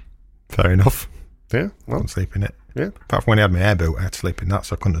boots on. Fair enough. Yeah. I don't sleep in it. Yeah. Apart from when I had my air boot, I had to sleep in that,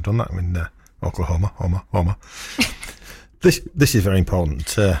 so I couldn't have done that in Oklahoma. This is very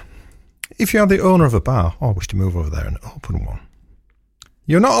important. If you are the owner of a bar or wish to move over there and open one,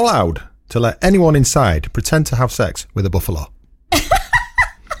 you're not allowed to let anyone inside pretend to have sex with a buffalo.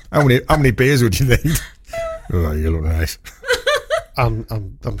 How many beers would you need? Oh, you look nice.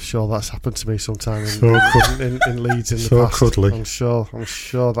 I'm sure that's happened to me sometime in Leeds in the so past. Cuddly. I'm sure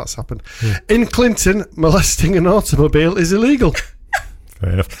that's happened. Yeah. In Clinton, molesting an automobile is illegal.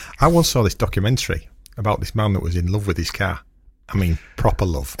 Fair enough. I once saw this documentary about this man that was in love with his car. I mean, proper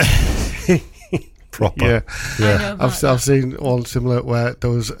love. Proper. Yeah. I've seen one similar where there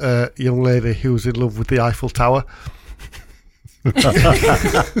was a young lady who was in love with the Eiffel Tower.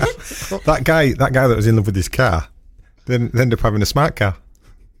 that guy that was in love with his car then ended up having a smart car.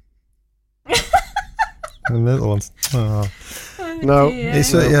 And the little ones. Oh. No,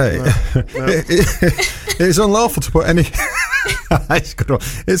 it's it's unlawful to put any.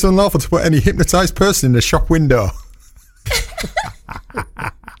 It's unlawful to put any hypnotised person in a shop window.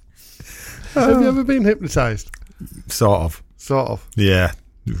 Have you ever been hypnotised? Sort of. Yeah,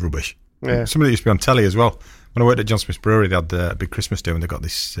 it was rubbish. Yeah. Somebody used to be on telly as well. When I worked at John Smith's Brewery, they had a big Christmas do, and they got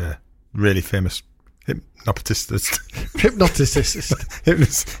this really famous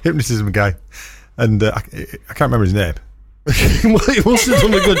hypnotism guy, and I can't remember his name. Well, he must have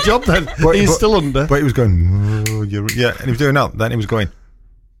done a good job then. He's still under. But he was going, and he was doing that. Then he was going,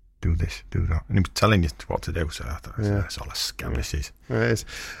 do this, do that, and he was telling you what to do. So I thought, that's all a scam this is. It is.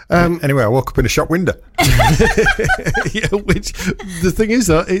 Anyway, I woke up in a shop window. Which the thing is,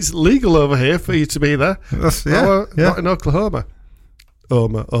 though, it's legal over here for you to be there. Not in Oklahoma.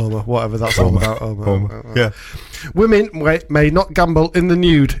 Oma, whatever that's all about. Oma. Yeah. Women may not gamble in the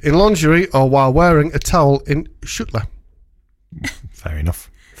nude, in lingerie, or while wearing a towel in Shutler. Fair enough.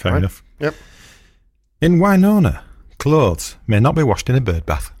 Yep. In Winona, clothes may not be washed in a bird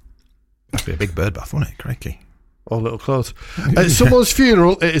bath. That'd be a big bird bath, wouldn't it? Crikey. Or little clothes. At someone's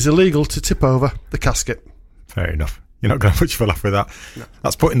funeral, it is illegal to tip over the casket. Fair enough. You're not going to much of a laugh with that. No.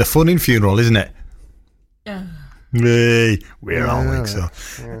 That's putting the fun in funeral, isn't it? We're all like so.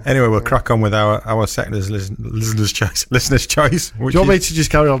 Yeah. Anyway, we'll crack on with our sector's listener's choice. Do you want me to just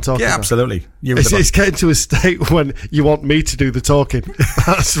carry on talking? Yeah, absolutely. It's getting to a state when you want me to do the talking.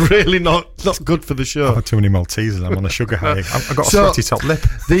 That's really not good for the show. I've had too many Maltesers. I'm on a sugar high. I've got a sweaty top lip.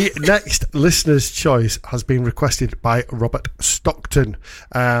 The next listener's choice has been requested by Robert Stockton.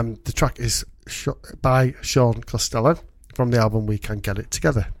 The track is by Sean Costello from the album We Can Get It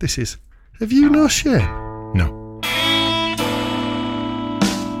Together. This is Have You No Shame? No.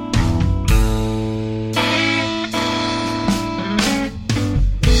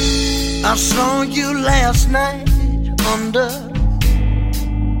 I saw you last night under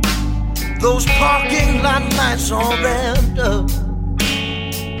those parking lot lights all wrapped up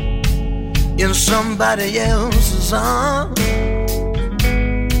in somebody else's arms.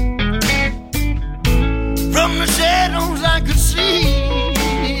 From the shadows I could see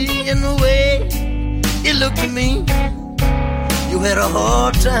in the way you looked at me, you had a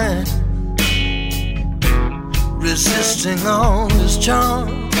hard time resisting all his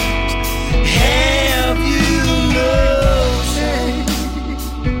charms. Have you no shame?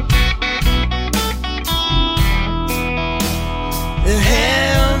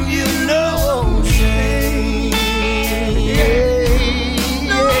 Have you no shame? Have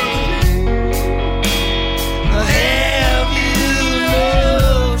you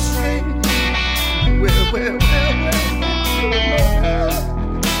no shame? Well.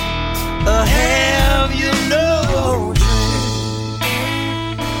 Have you no shame?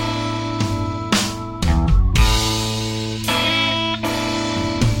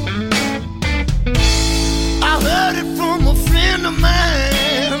 I heard it from a friend of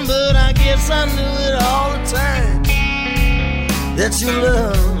mine, but I guess I knew it all the time, that your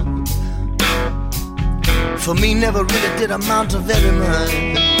love for me never really did amount to very much.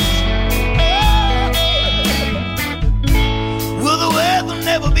 Will the weather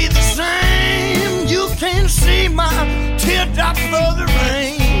never be the same? You can't see my teardrops for the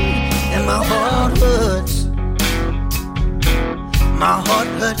rain, and my heart hurts. My heart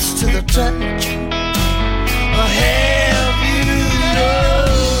hurts to the touch. Have you no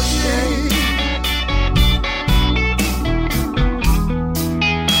shame?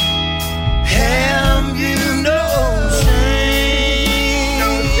 Have you no shame?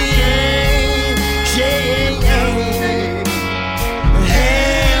 Shame.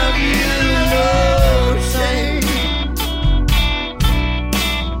 Have you no shame?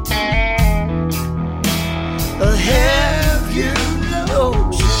 Have you no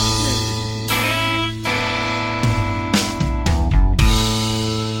shame?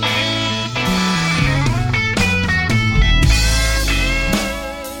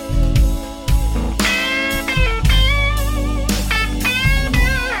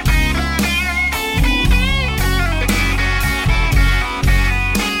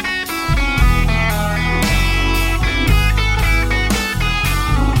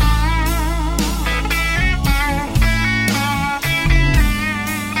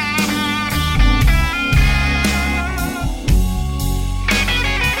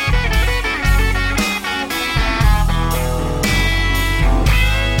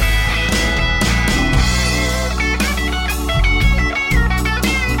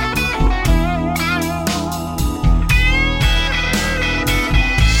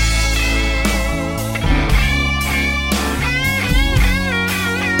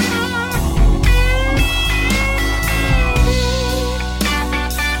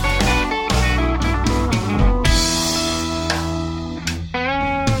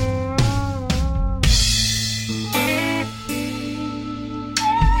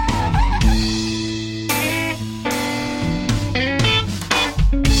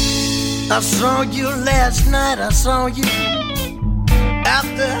 I saw you last night, I saw you out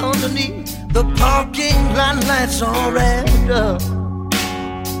there underneath the parking lot lights all wrapped up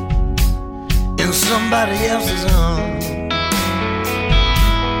in somebody else's arms.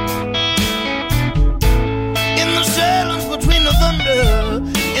 In the silence between the thunder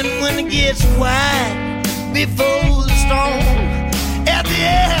and when it gets quiet before the storm, at the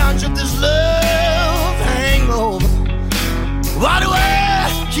edge of this love hangover, why do I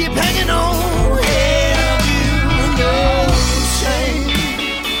keep hanging on? Have you no shame?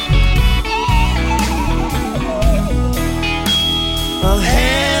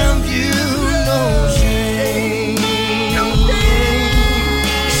 Have you no shame?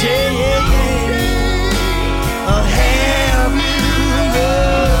 Shame. Have you no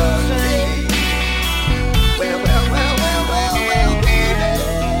shame? Well, baby.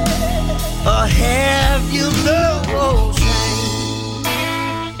 Have you no shame?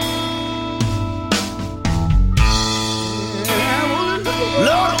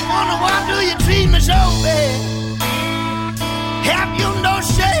 Lord, I wonder why do you treat me so bad? Have you no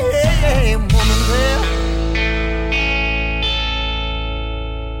shame, woman? Well,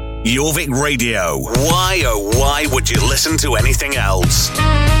 Jorvik Radio. Why, oh why would you listen to anything else?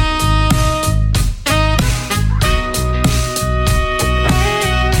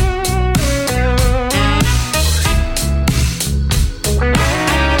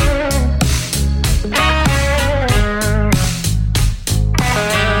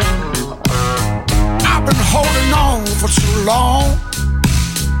 For too long,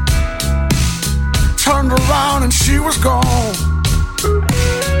 turned around and she was gone.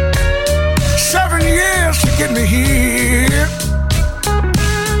 7 years to get me here.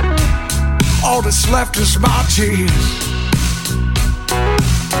 All that's left is my tears.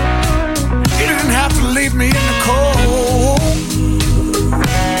 You didn't have to leave me in the cold,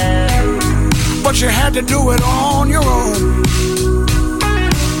 but you had to do it on your own.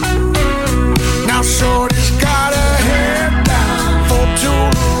 Now shorty's got it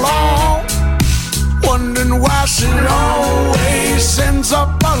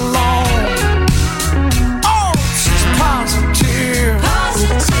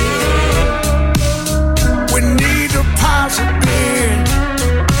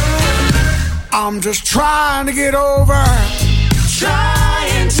I'm just trying to get over.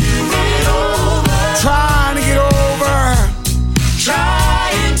 Trying to get over. Trying to get over.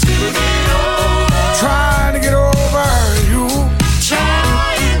 Trying to get over. Trying to get over you.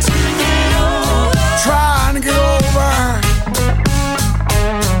 Trying to get over. Trying to get over.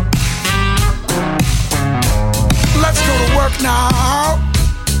 Let's go to work now.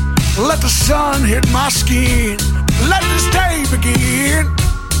 Let the sun hit my skin. Let this day begin.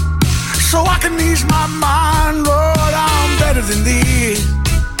 So I can ease my mind, Lord, I'm better than this.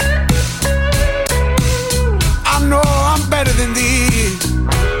 I know I'm better than this.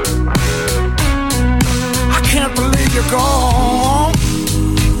 I can't believe you're gone.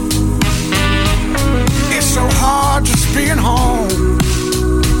 It's so hard just being home.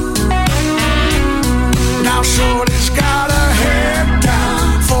 Now shorty's got her head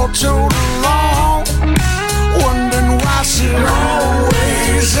down for too long, wondering why she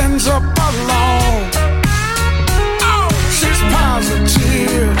always ends up alone. Oh, she's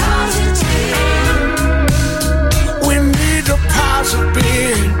positive. We need to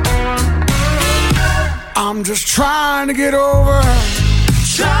positive. I'm just trying to get over.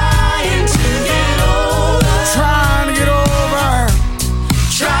 Trying to get over. Trying to get over.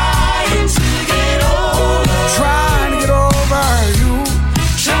 Trying to get over. Trying to get over you.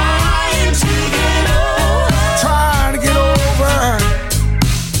 Trying to get over. Trying to get over.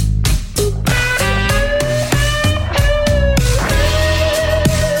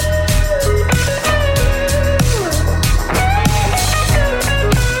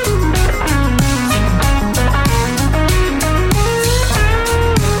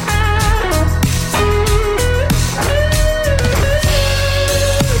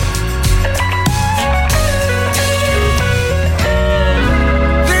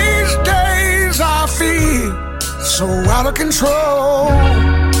 So out of control.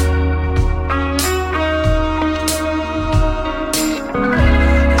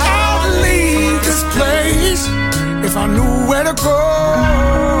 I'd leave this place if I knew where to go.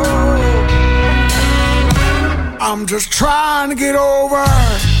 I'm just trying to get over.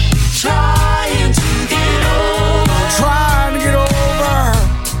 Trying to get over. Trying to get over.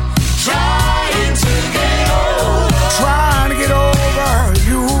 Trying to get over. Trying to get over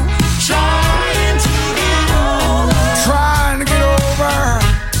you. Trying to get over. Trying to get over.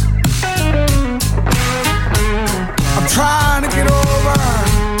 I'm trying to get over.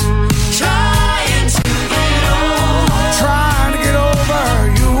 Trying to get over. Trying to get over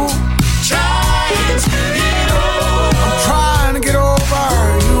you. Trying to get over. I'm trying to get over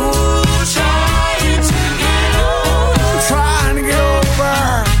you. Trying to get over. I'm trying to get over.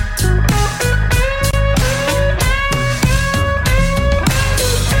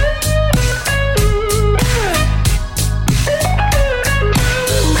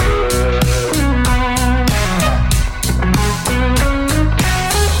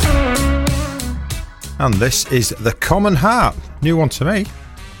 And this is The Common Heart, new one to me,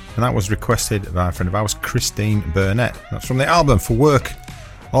 and that was requested by a friend of ours, Christine Burnett. That's from the album For Work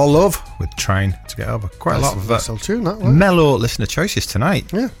or Love, with Trying to Get Over. Quite a lot of tune, that mellow listener choices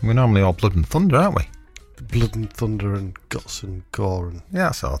tonight. Yeah, we're normally all blood and thunder, aren't we? Blood and thunder and guts and gore and yeah,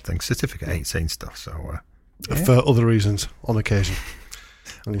 that sort of thing. Certificate 18 stuff. So for other reasons, on occasion,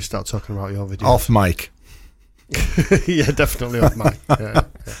 when you start talking about your video off mic. Yeah, definitely off mic. Yeah.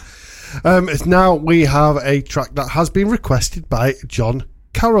 Now we have a track that has been requested by John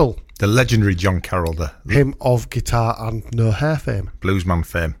Carroll. The legendary John Carroll. Him of guitar and no hair fame. Bluesman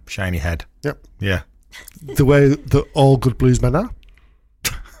fame. Shiny head. Yep. Yeah. The way that all good bluesmen are.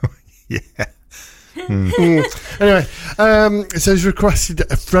 Yeah. Anyway, it says requested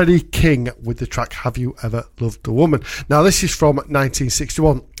Freddie King with the track Have You Ever Loved a Woman. Now this is from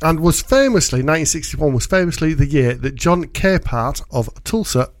 1961 and 1961 was famously the year that John Capehart of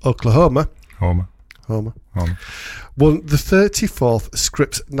Tulsa, Oklahoma Homer. won the 34th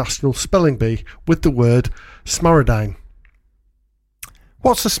Scripps National Spelling Bee with the word Smarodine.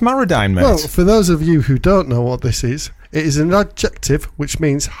 What's a Smarodine, mate? Well, for those of you who don't know what this is, it is an adjective which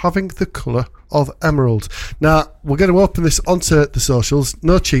means having the colour of emerald. Now, we're going to open this onto the socials.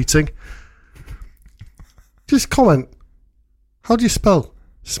 No cheating. Just comment. How do you spell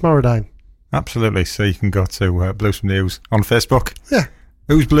Smarodine? Absolutely. So you can go to Blues from the Ooze on Facebook. Yeah.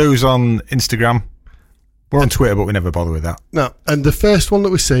 Ooze Blues on Instagram. We're on Twitter, but we never bother with that. No. And the first one that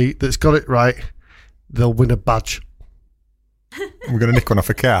we see that's got it right, they'll win a badge. We're going to nick one off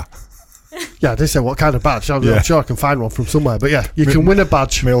a car. Yeah, I didn't say what kind of badge. I'm sure I can find one from somewhere. But yeah, you can win a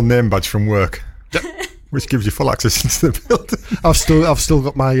badge. My old name badge from work. Which gives you full access into the building. I've still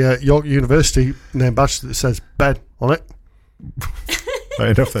got my York University name badge that says Ben on it. Fair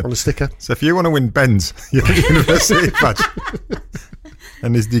enough then. On a sticker. So if you want to win Ben's university badge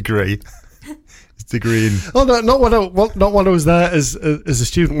and his degree in... Oh, no, not when I was there as a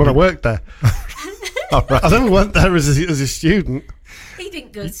student when I worked there. All right. I never went there as a student. He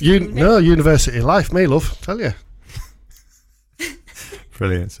didn't go to uni. No, university life, me, love, tell you.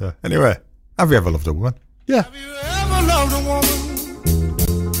 Brilliant, sir. Anyway, have you ever loved a woman? Yeah. Have you ever loved a woman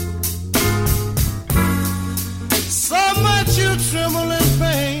so much you tremble in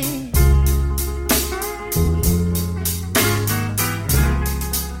pain?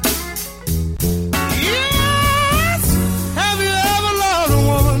 Yes. Have you ever loved a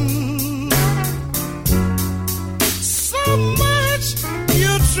woman so much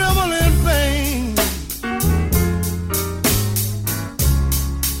you tremble in pain?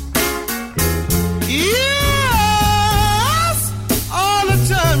 Yes, all the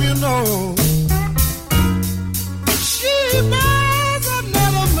time, you know. She bears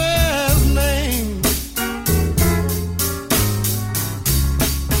another man's name.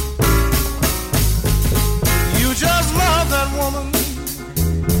 You just love that woman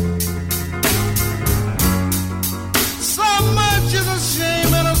so much is a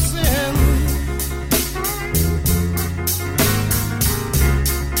shame and a sin.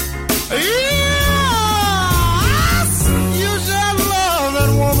 Yes, you just love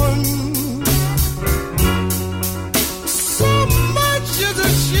that woman so much is a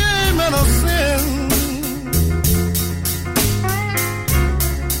shame and a sin.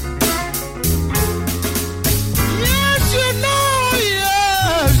 Yes,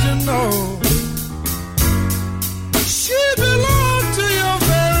 you know, she belongs to your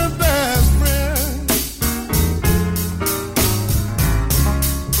very best friend.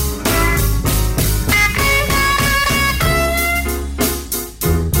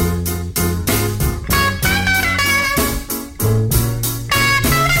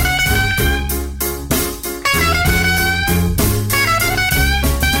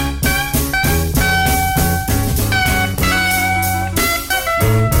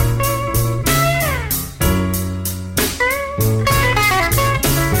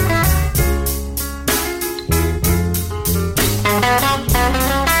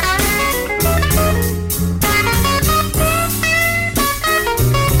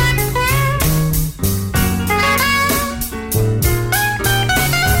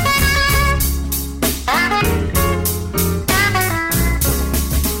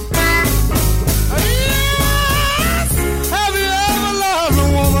 Have you ever loved a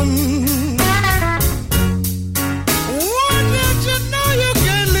woman? One that you know you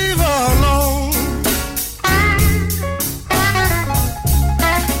can't leave her alone.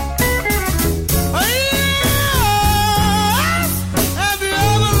 Have you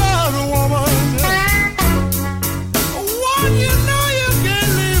ever loved a woman? One you know you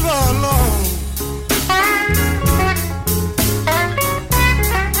can't leave her alone.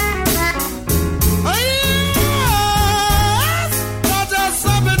 Cause there's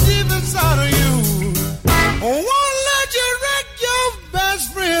something deep inside of you won't let you wreck your best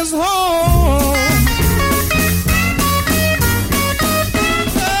friend's home.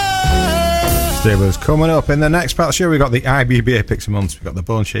 Stay with us. Coming up in the next part of the show, we've got the IBBA Picks of Months. We've got the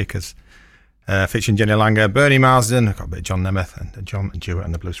Bone Shakers, featuring Jenny Langer, Bernie Marsden. I've got a bit of John Nemeth and John Jewett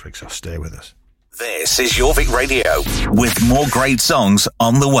and the Blues Freaks, so stay with us. This is Jorvik Radio, with more great songs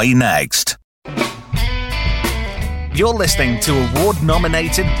on the way next. You're listening to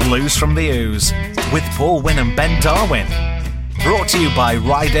award-nominated Blues from the Ooze with Paul Wynn and Ben Darwin. Brought to you by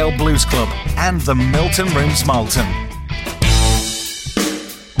Rydale Blues Club and the Milton Rooms Malton.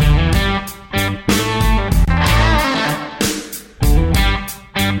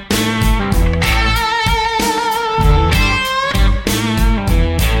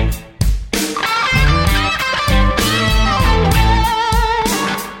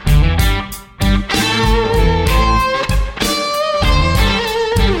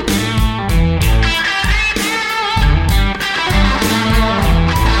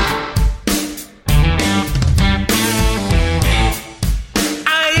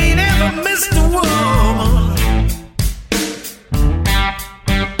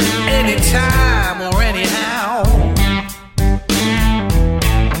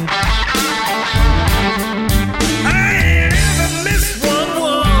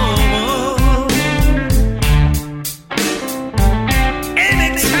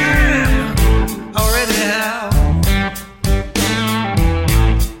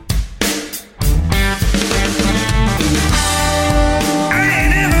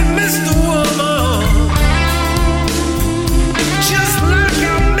 Just like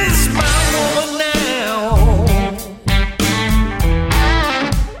I miss my woman now.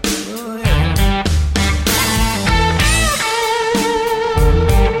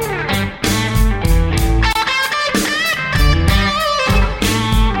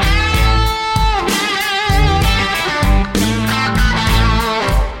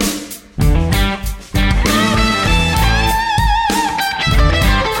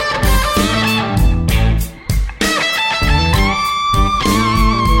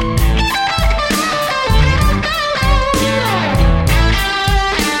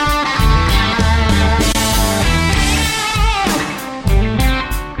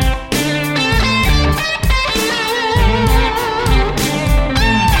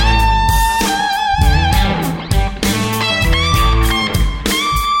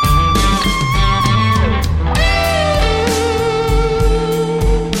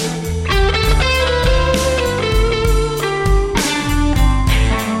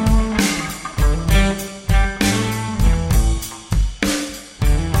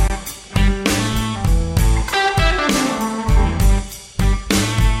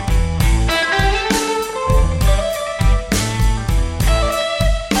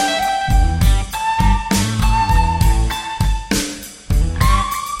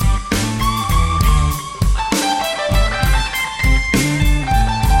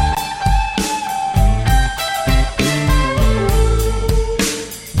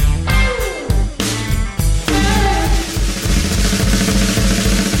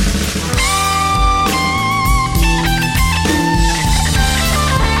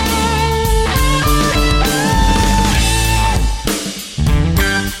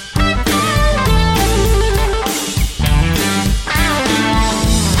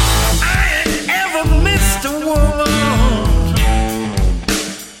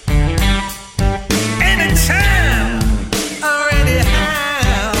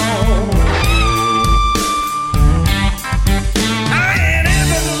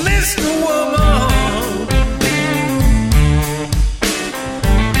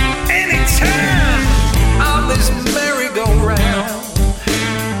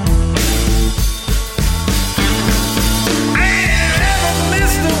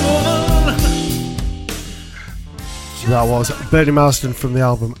 That was Bernie Marsden from the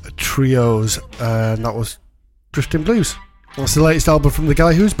album Trios, and that was Drifting Blues. That's the latest album from the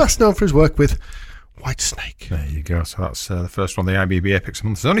guy who's best known for his work with Whitesnake. There you go. So that's the first one, the IBBA Picks a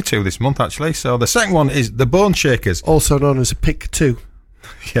Month. There's only 2 this month, actually. So the second one is the Bone Shakers. Also known as a Pick 2.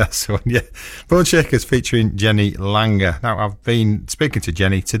 Bone Shakers featuring Jenny Langer. Now, I've been speaking to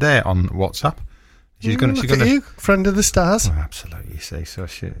Jenny today on WhatsApp. She's going to you, friend of the stars. Oh, absolutely, you see. So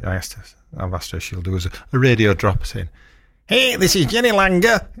I've asked her if she'll do us a radio drop saying, "Hey, this is Jenny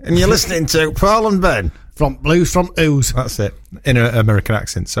Langer, and you're listening to Paul and Ben from Blues from Ooze." That's it, in an American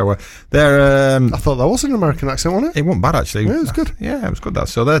accent. So they're. I thought that was an American accent, wasn't it? It wasn't bad, actually. Yeah, it was good. Yeah, it was good. That.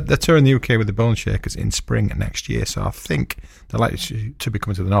 So they're touring the UK with the Bone Shakers in spring next year. So I think they're likely to be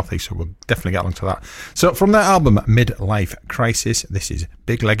coming to the Northeast. So we'll definitely get along to that. So from their album Midlife Crisis, this is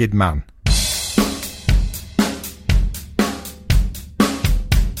Big Legged Man.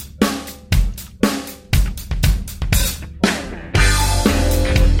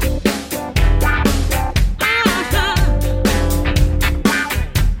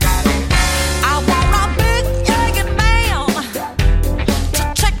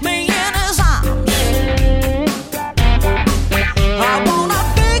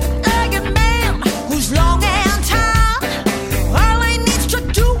 Long and tired, all he needs to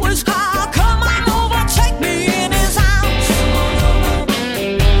do is call.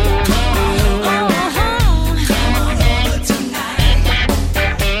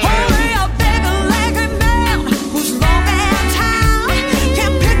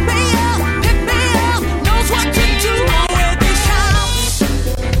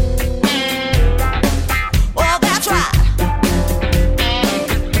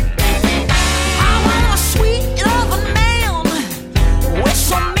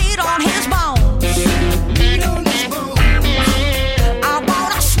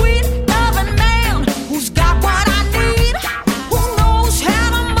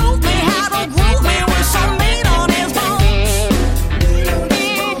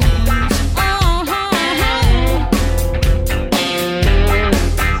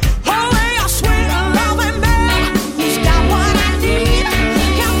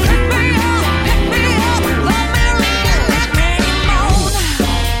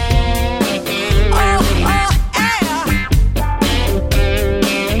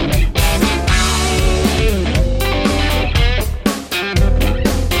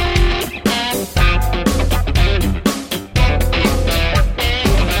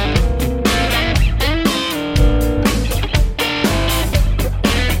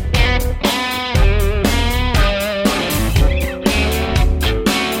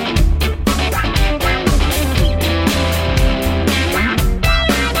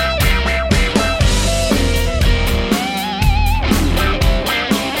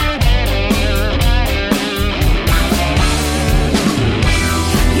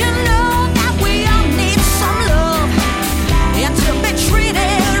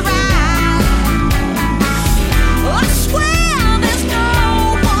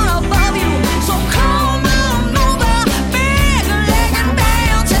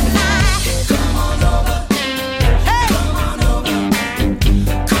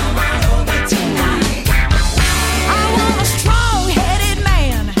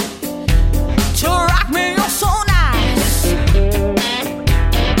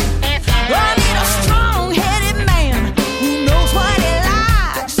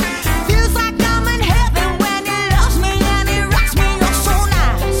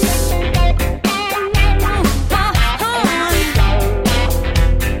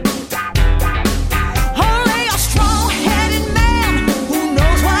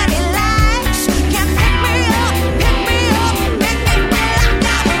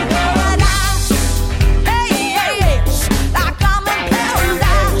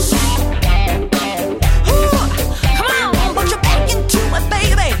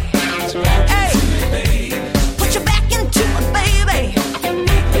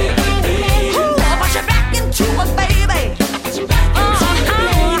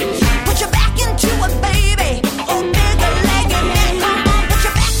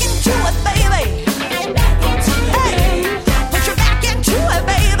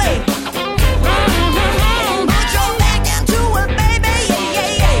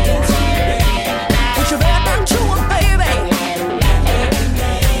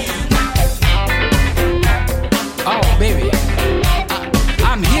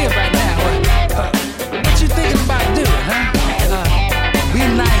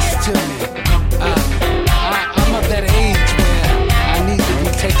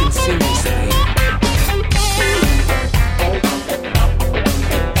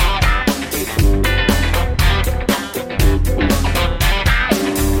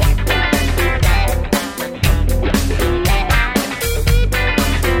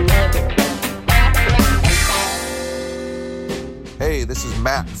 Hey, this is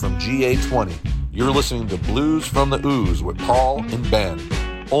Matt from GA20. You're listening to Blues from the Ooze with Paul and Ben,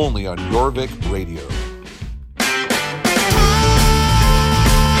 only on Jorvik Radio.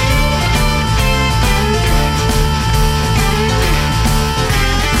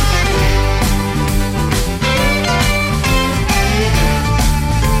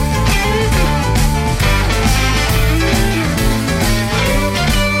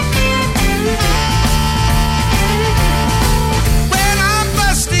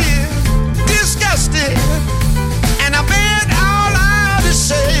 And I bet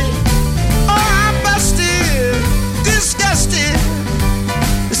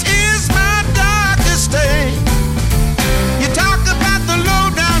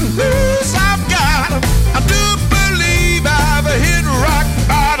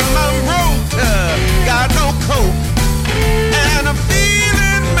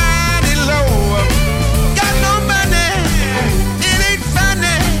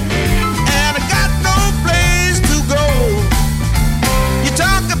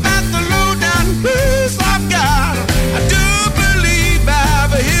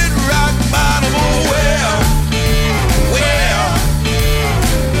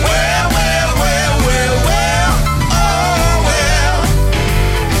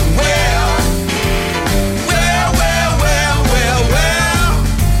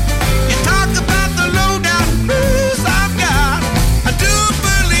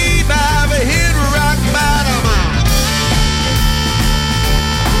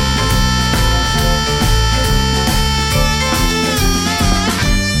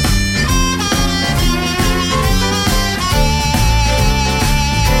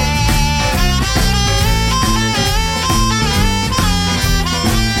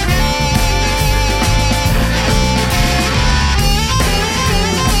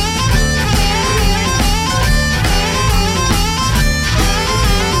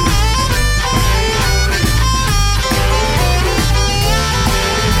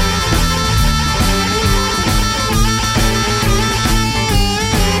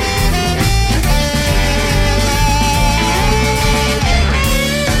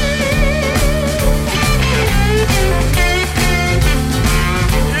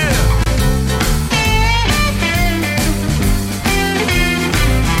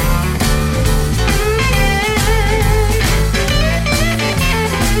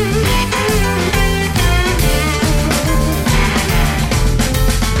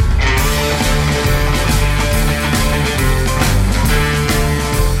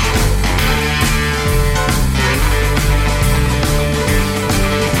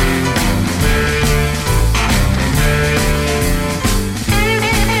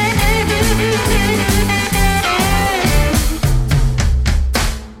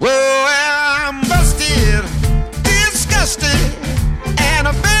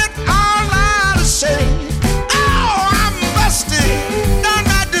all I to say, oh, I'm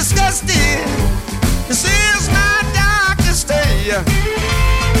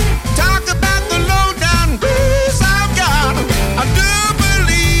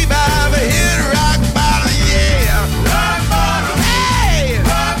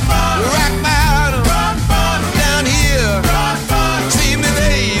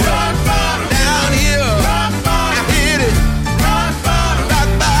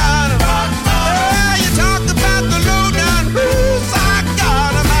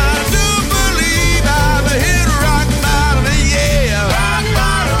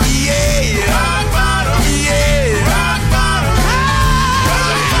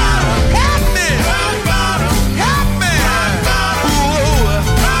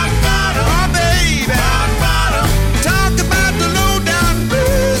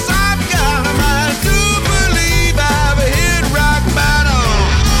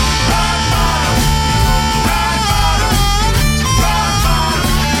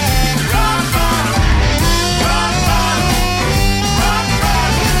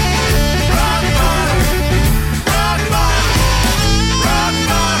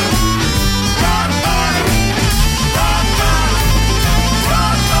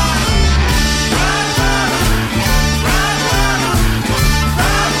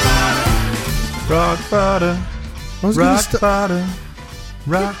Rock bottom. Rock bottom.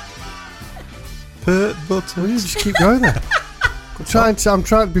 Rock. Put butter. Well, you just keep going there. I'm trying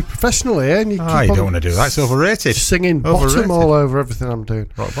to be professional here, and you keep you don't want to do that. It's overrated. Singing bottom all over everything I'm doing.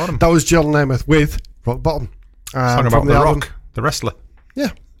 Rock bottom. That was John Nemeth with Rock Bottom. Song about the Rock, the wrestler.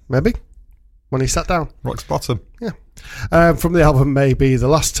 Yeah, maybe. When he sat down. Rock's bottom. Yeah. From the album Maybe the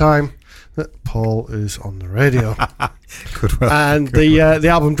Last Time that Paul is on the radio. Good one. And the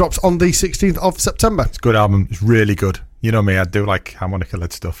album drops on the 16th of September. It's a good album. It's really good. You know me, I do like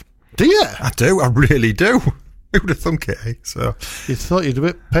harmonica-led stuff. Do you? I do, I really do. Who would have thunk it, eh? So, you thought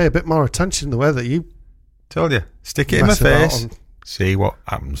you'd pay a bit more attention the way that you... Told you. Stick it in my face. See what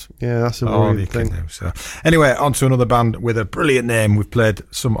happens. Yeah, that's a weird thing. Do, so. Anyway, on to another band with a brilliant name. We've played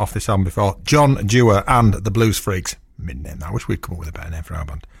some off this album before. John Dewar and the Blues Freaks. Mid-name. I wish we'd come up with a better name for our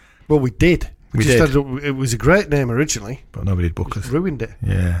band. Well, we did. We did. It was a great name originally. But nobody did book us. Ruined it.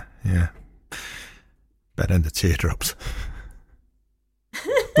 Yeah. Better than the teardrops.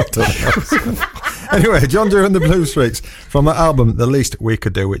 Anyway, John Dewar and the Blues Freaks from that album The Least We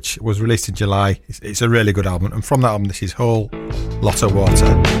Could Do, which was released in July. It's a really good album, and from that album this is Whole Lot of Water.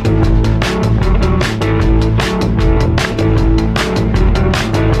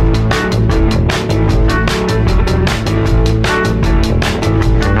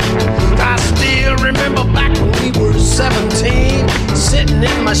 I still remember back when we were 17, sitting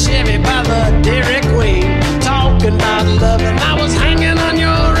in my Chevy by the Dairy Queen, talking about love, and I was hanging on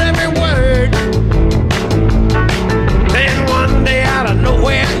your every word. Then one day out of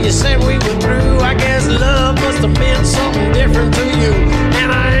nowhere you said we were through. I guess love must have been something different to you.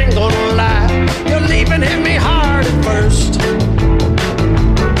 And I ain't gonna lie, your leaving hit me hard at first.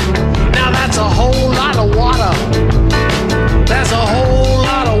 Now that's a whole lot of water. That's a whole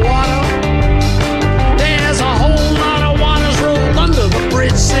lot of water. There's a whole lot of waters rolled under the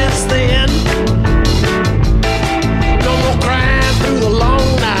bridge since then. No more crying through the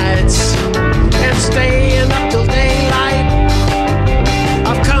long nights and staying up till daylight.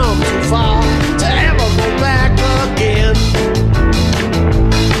 I've come too far to ever go back again.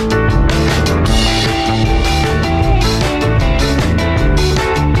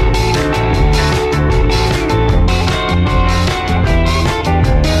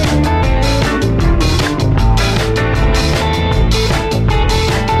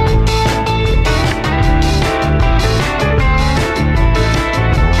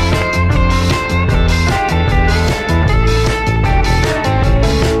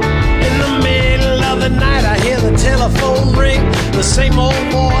 Telephone ring, the same old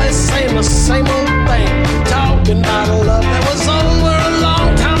voice saying the same old thing, talking about a love that was over a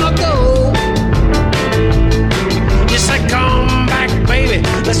long time ago. You said come back baby,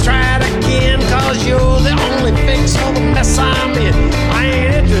 let's try it again, cause you're the only fix for the mess I'm in. I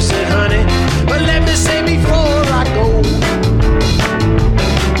ain't interested honey, but let me say before I go,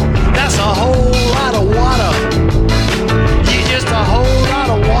 that's a whole lot of water. You're just a whole lot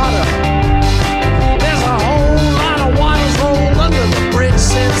of water.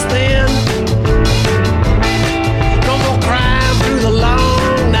 Since then, no more crying through the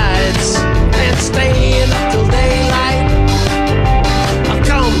long nights and staying up till daylight. I've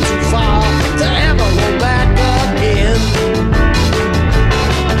come too far to ever go back again.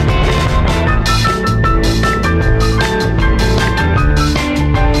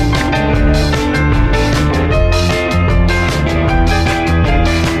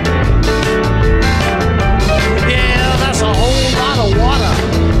 Yeah, that's a whole lot of water.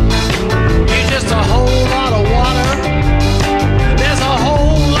 A whole lot of water. There's a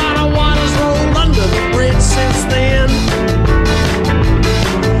whole lot of waters rolled under the bridge since then.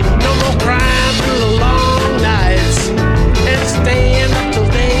 No more crying through the long nights and staying up till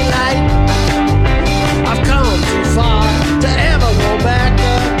daylight. I've come too far to ever go back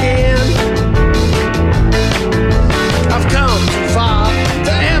again. I've come too far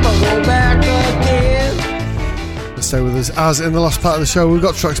to ever go back again. Stay with us. As in the last part of the show, we've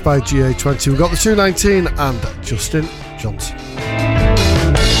got tracks by GA20, we've got the 219 and Justin Johnson.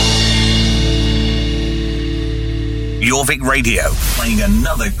 Jorvik Radio, playing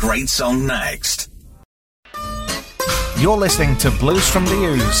another great song next. You're listening to Blues from the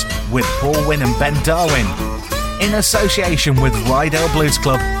Ooze with Paul Wynn and Ben Darwin, in association with Rydell Blues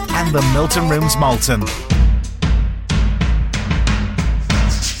Club and the Milton Rooms Malton.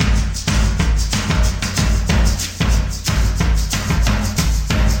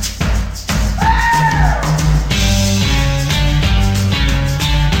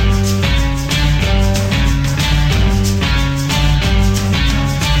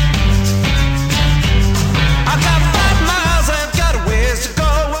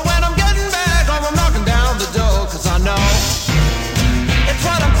 It's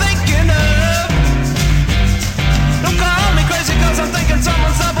what I'm thinking of.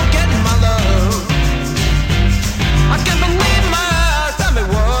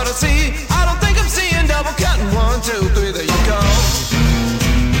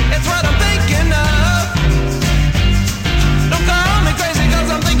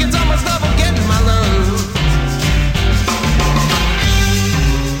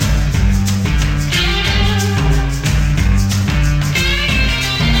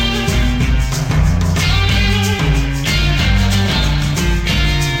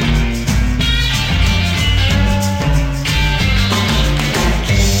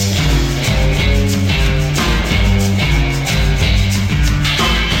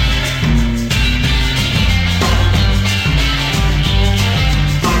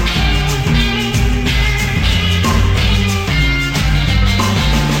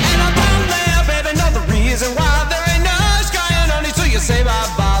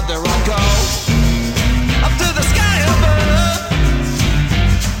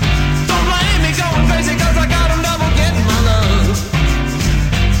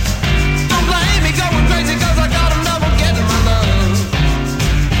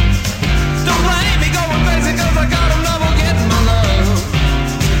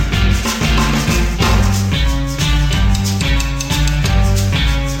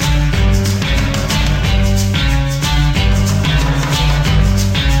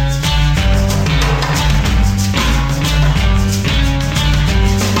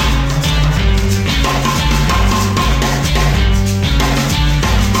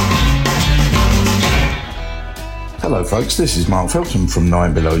 Hello folks, this is Mark Felton from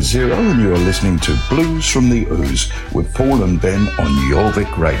 9 Below Zero and you are listening to Blues from the Ooze with Paul and Ben on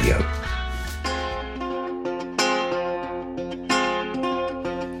Jorvik Radio.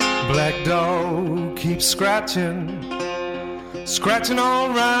 Black dog keeps scratching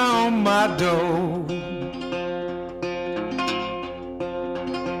all around my door.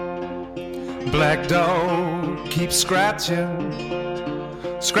 Black dog keeps scratching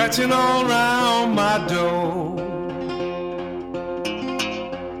all around my door.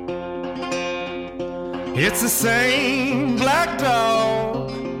 It's the same black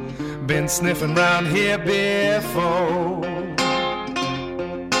dog, been sniffing round here before.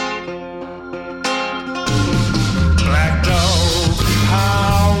 Black dog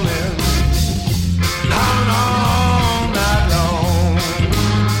howling all night long.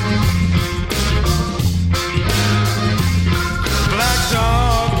 Black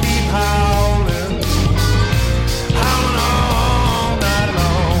dog keep howling all night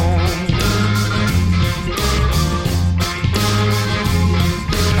long.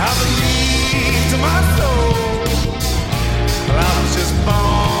 I believe to my soul, I was just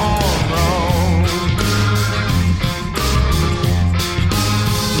born wrong.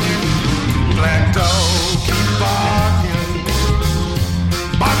 Black dog keep barking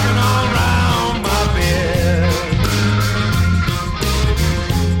all around my bed.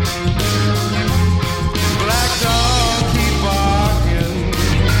 Black dog keep barking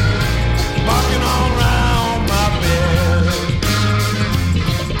all around my bed.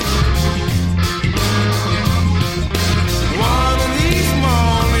 One of these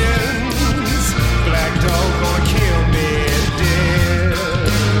mornings, black dog gonna kill me dead.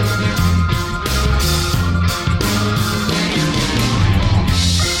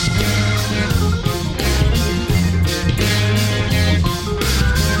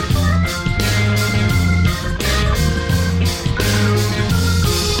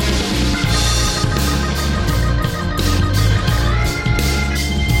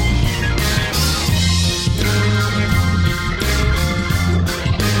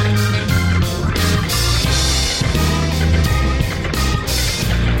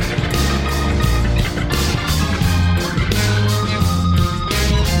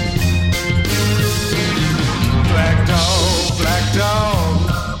 Black dog,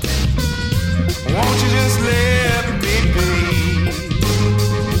 won't you just let me be?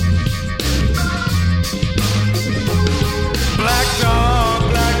 Black dog,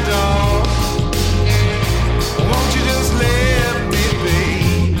 won't you just let me be?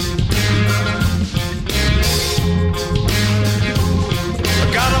 I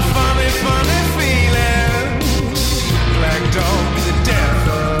got a funny feeling, black dog be the death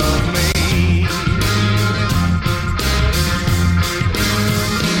of me.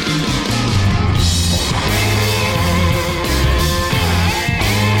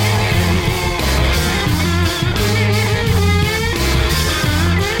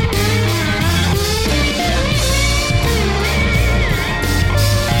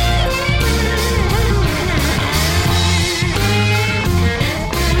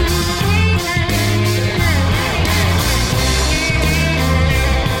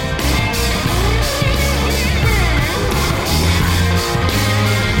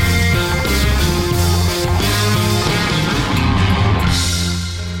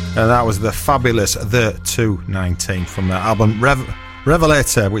 And that was the fabulous The 219 from their album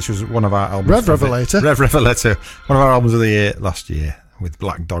Revelator, which was one of our albums. Revelator, one of our albums of the year last year with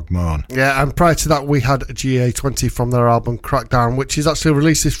Black Dog Moan. Yeah, and prior to that we had GA20 from their album Crackdown, which is actually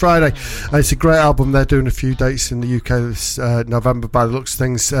released this Friday. It's a great album. They're doing a few dates in the UK this November by the looks of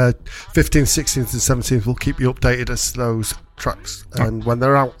things. 15th, 16th and 17th. We'll keep you updated as those tracks and when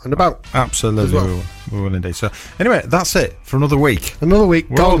they're out and about. Absolutely, well. we will indeed. So anyway, that's it for another week. We're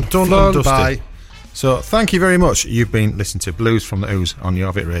gone, done and dusted. Bye. So thank you very much. You've been listening to Blues from the Ooze on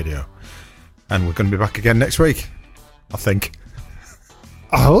Jorvik Radio, and we're going to be back again next week, I think.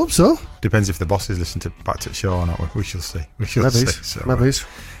 I hope so. Depends if the bosses listen back to the show or not. We shall see. Maybe.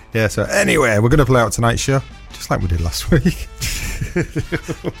 Yeah, so anyway, we're going to play out tonight's show, just like we did last week.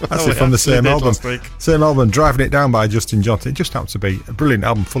 Actually from the same album. Same album, Driving It Down by Justin Johnson. It just happens to be a brilliant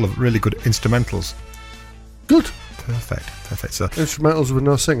album full of really good instrumentals. Good. Perfect. So instrumentals with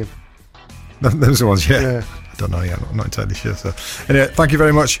no singing. Those are the ones, yeah. I don't know yet. I'm not entirely sure. So anyway, thank you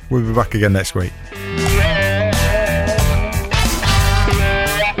very much. We'll be back again next week.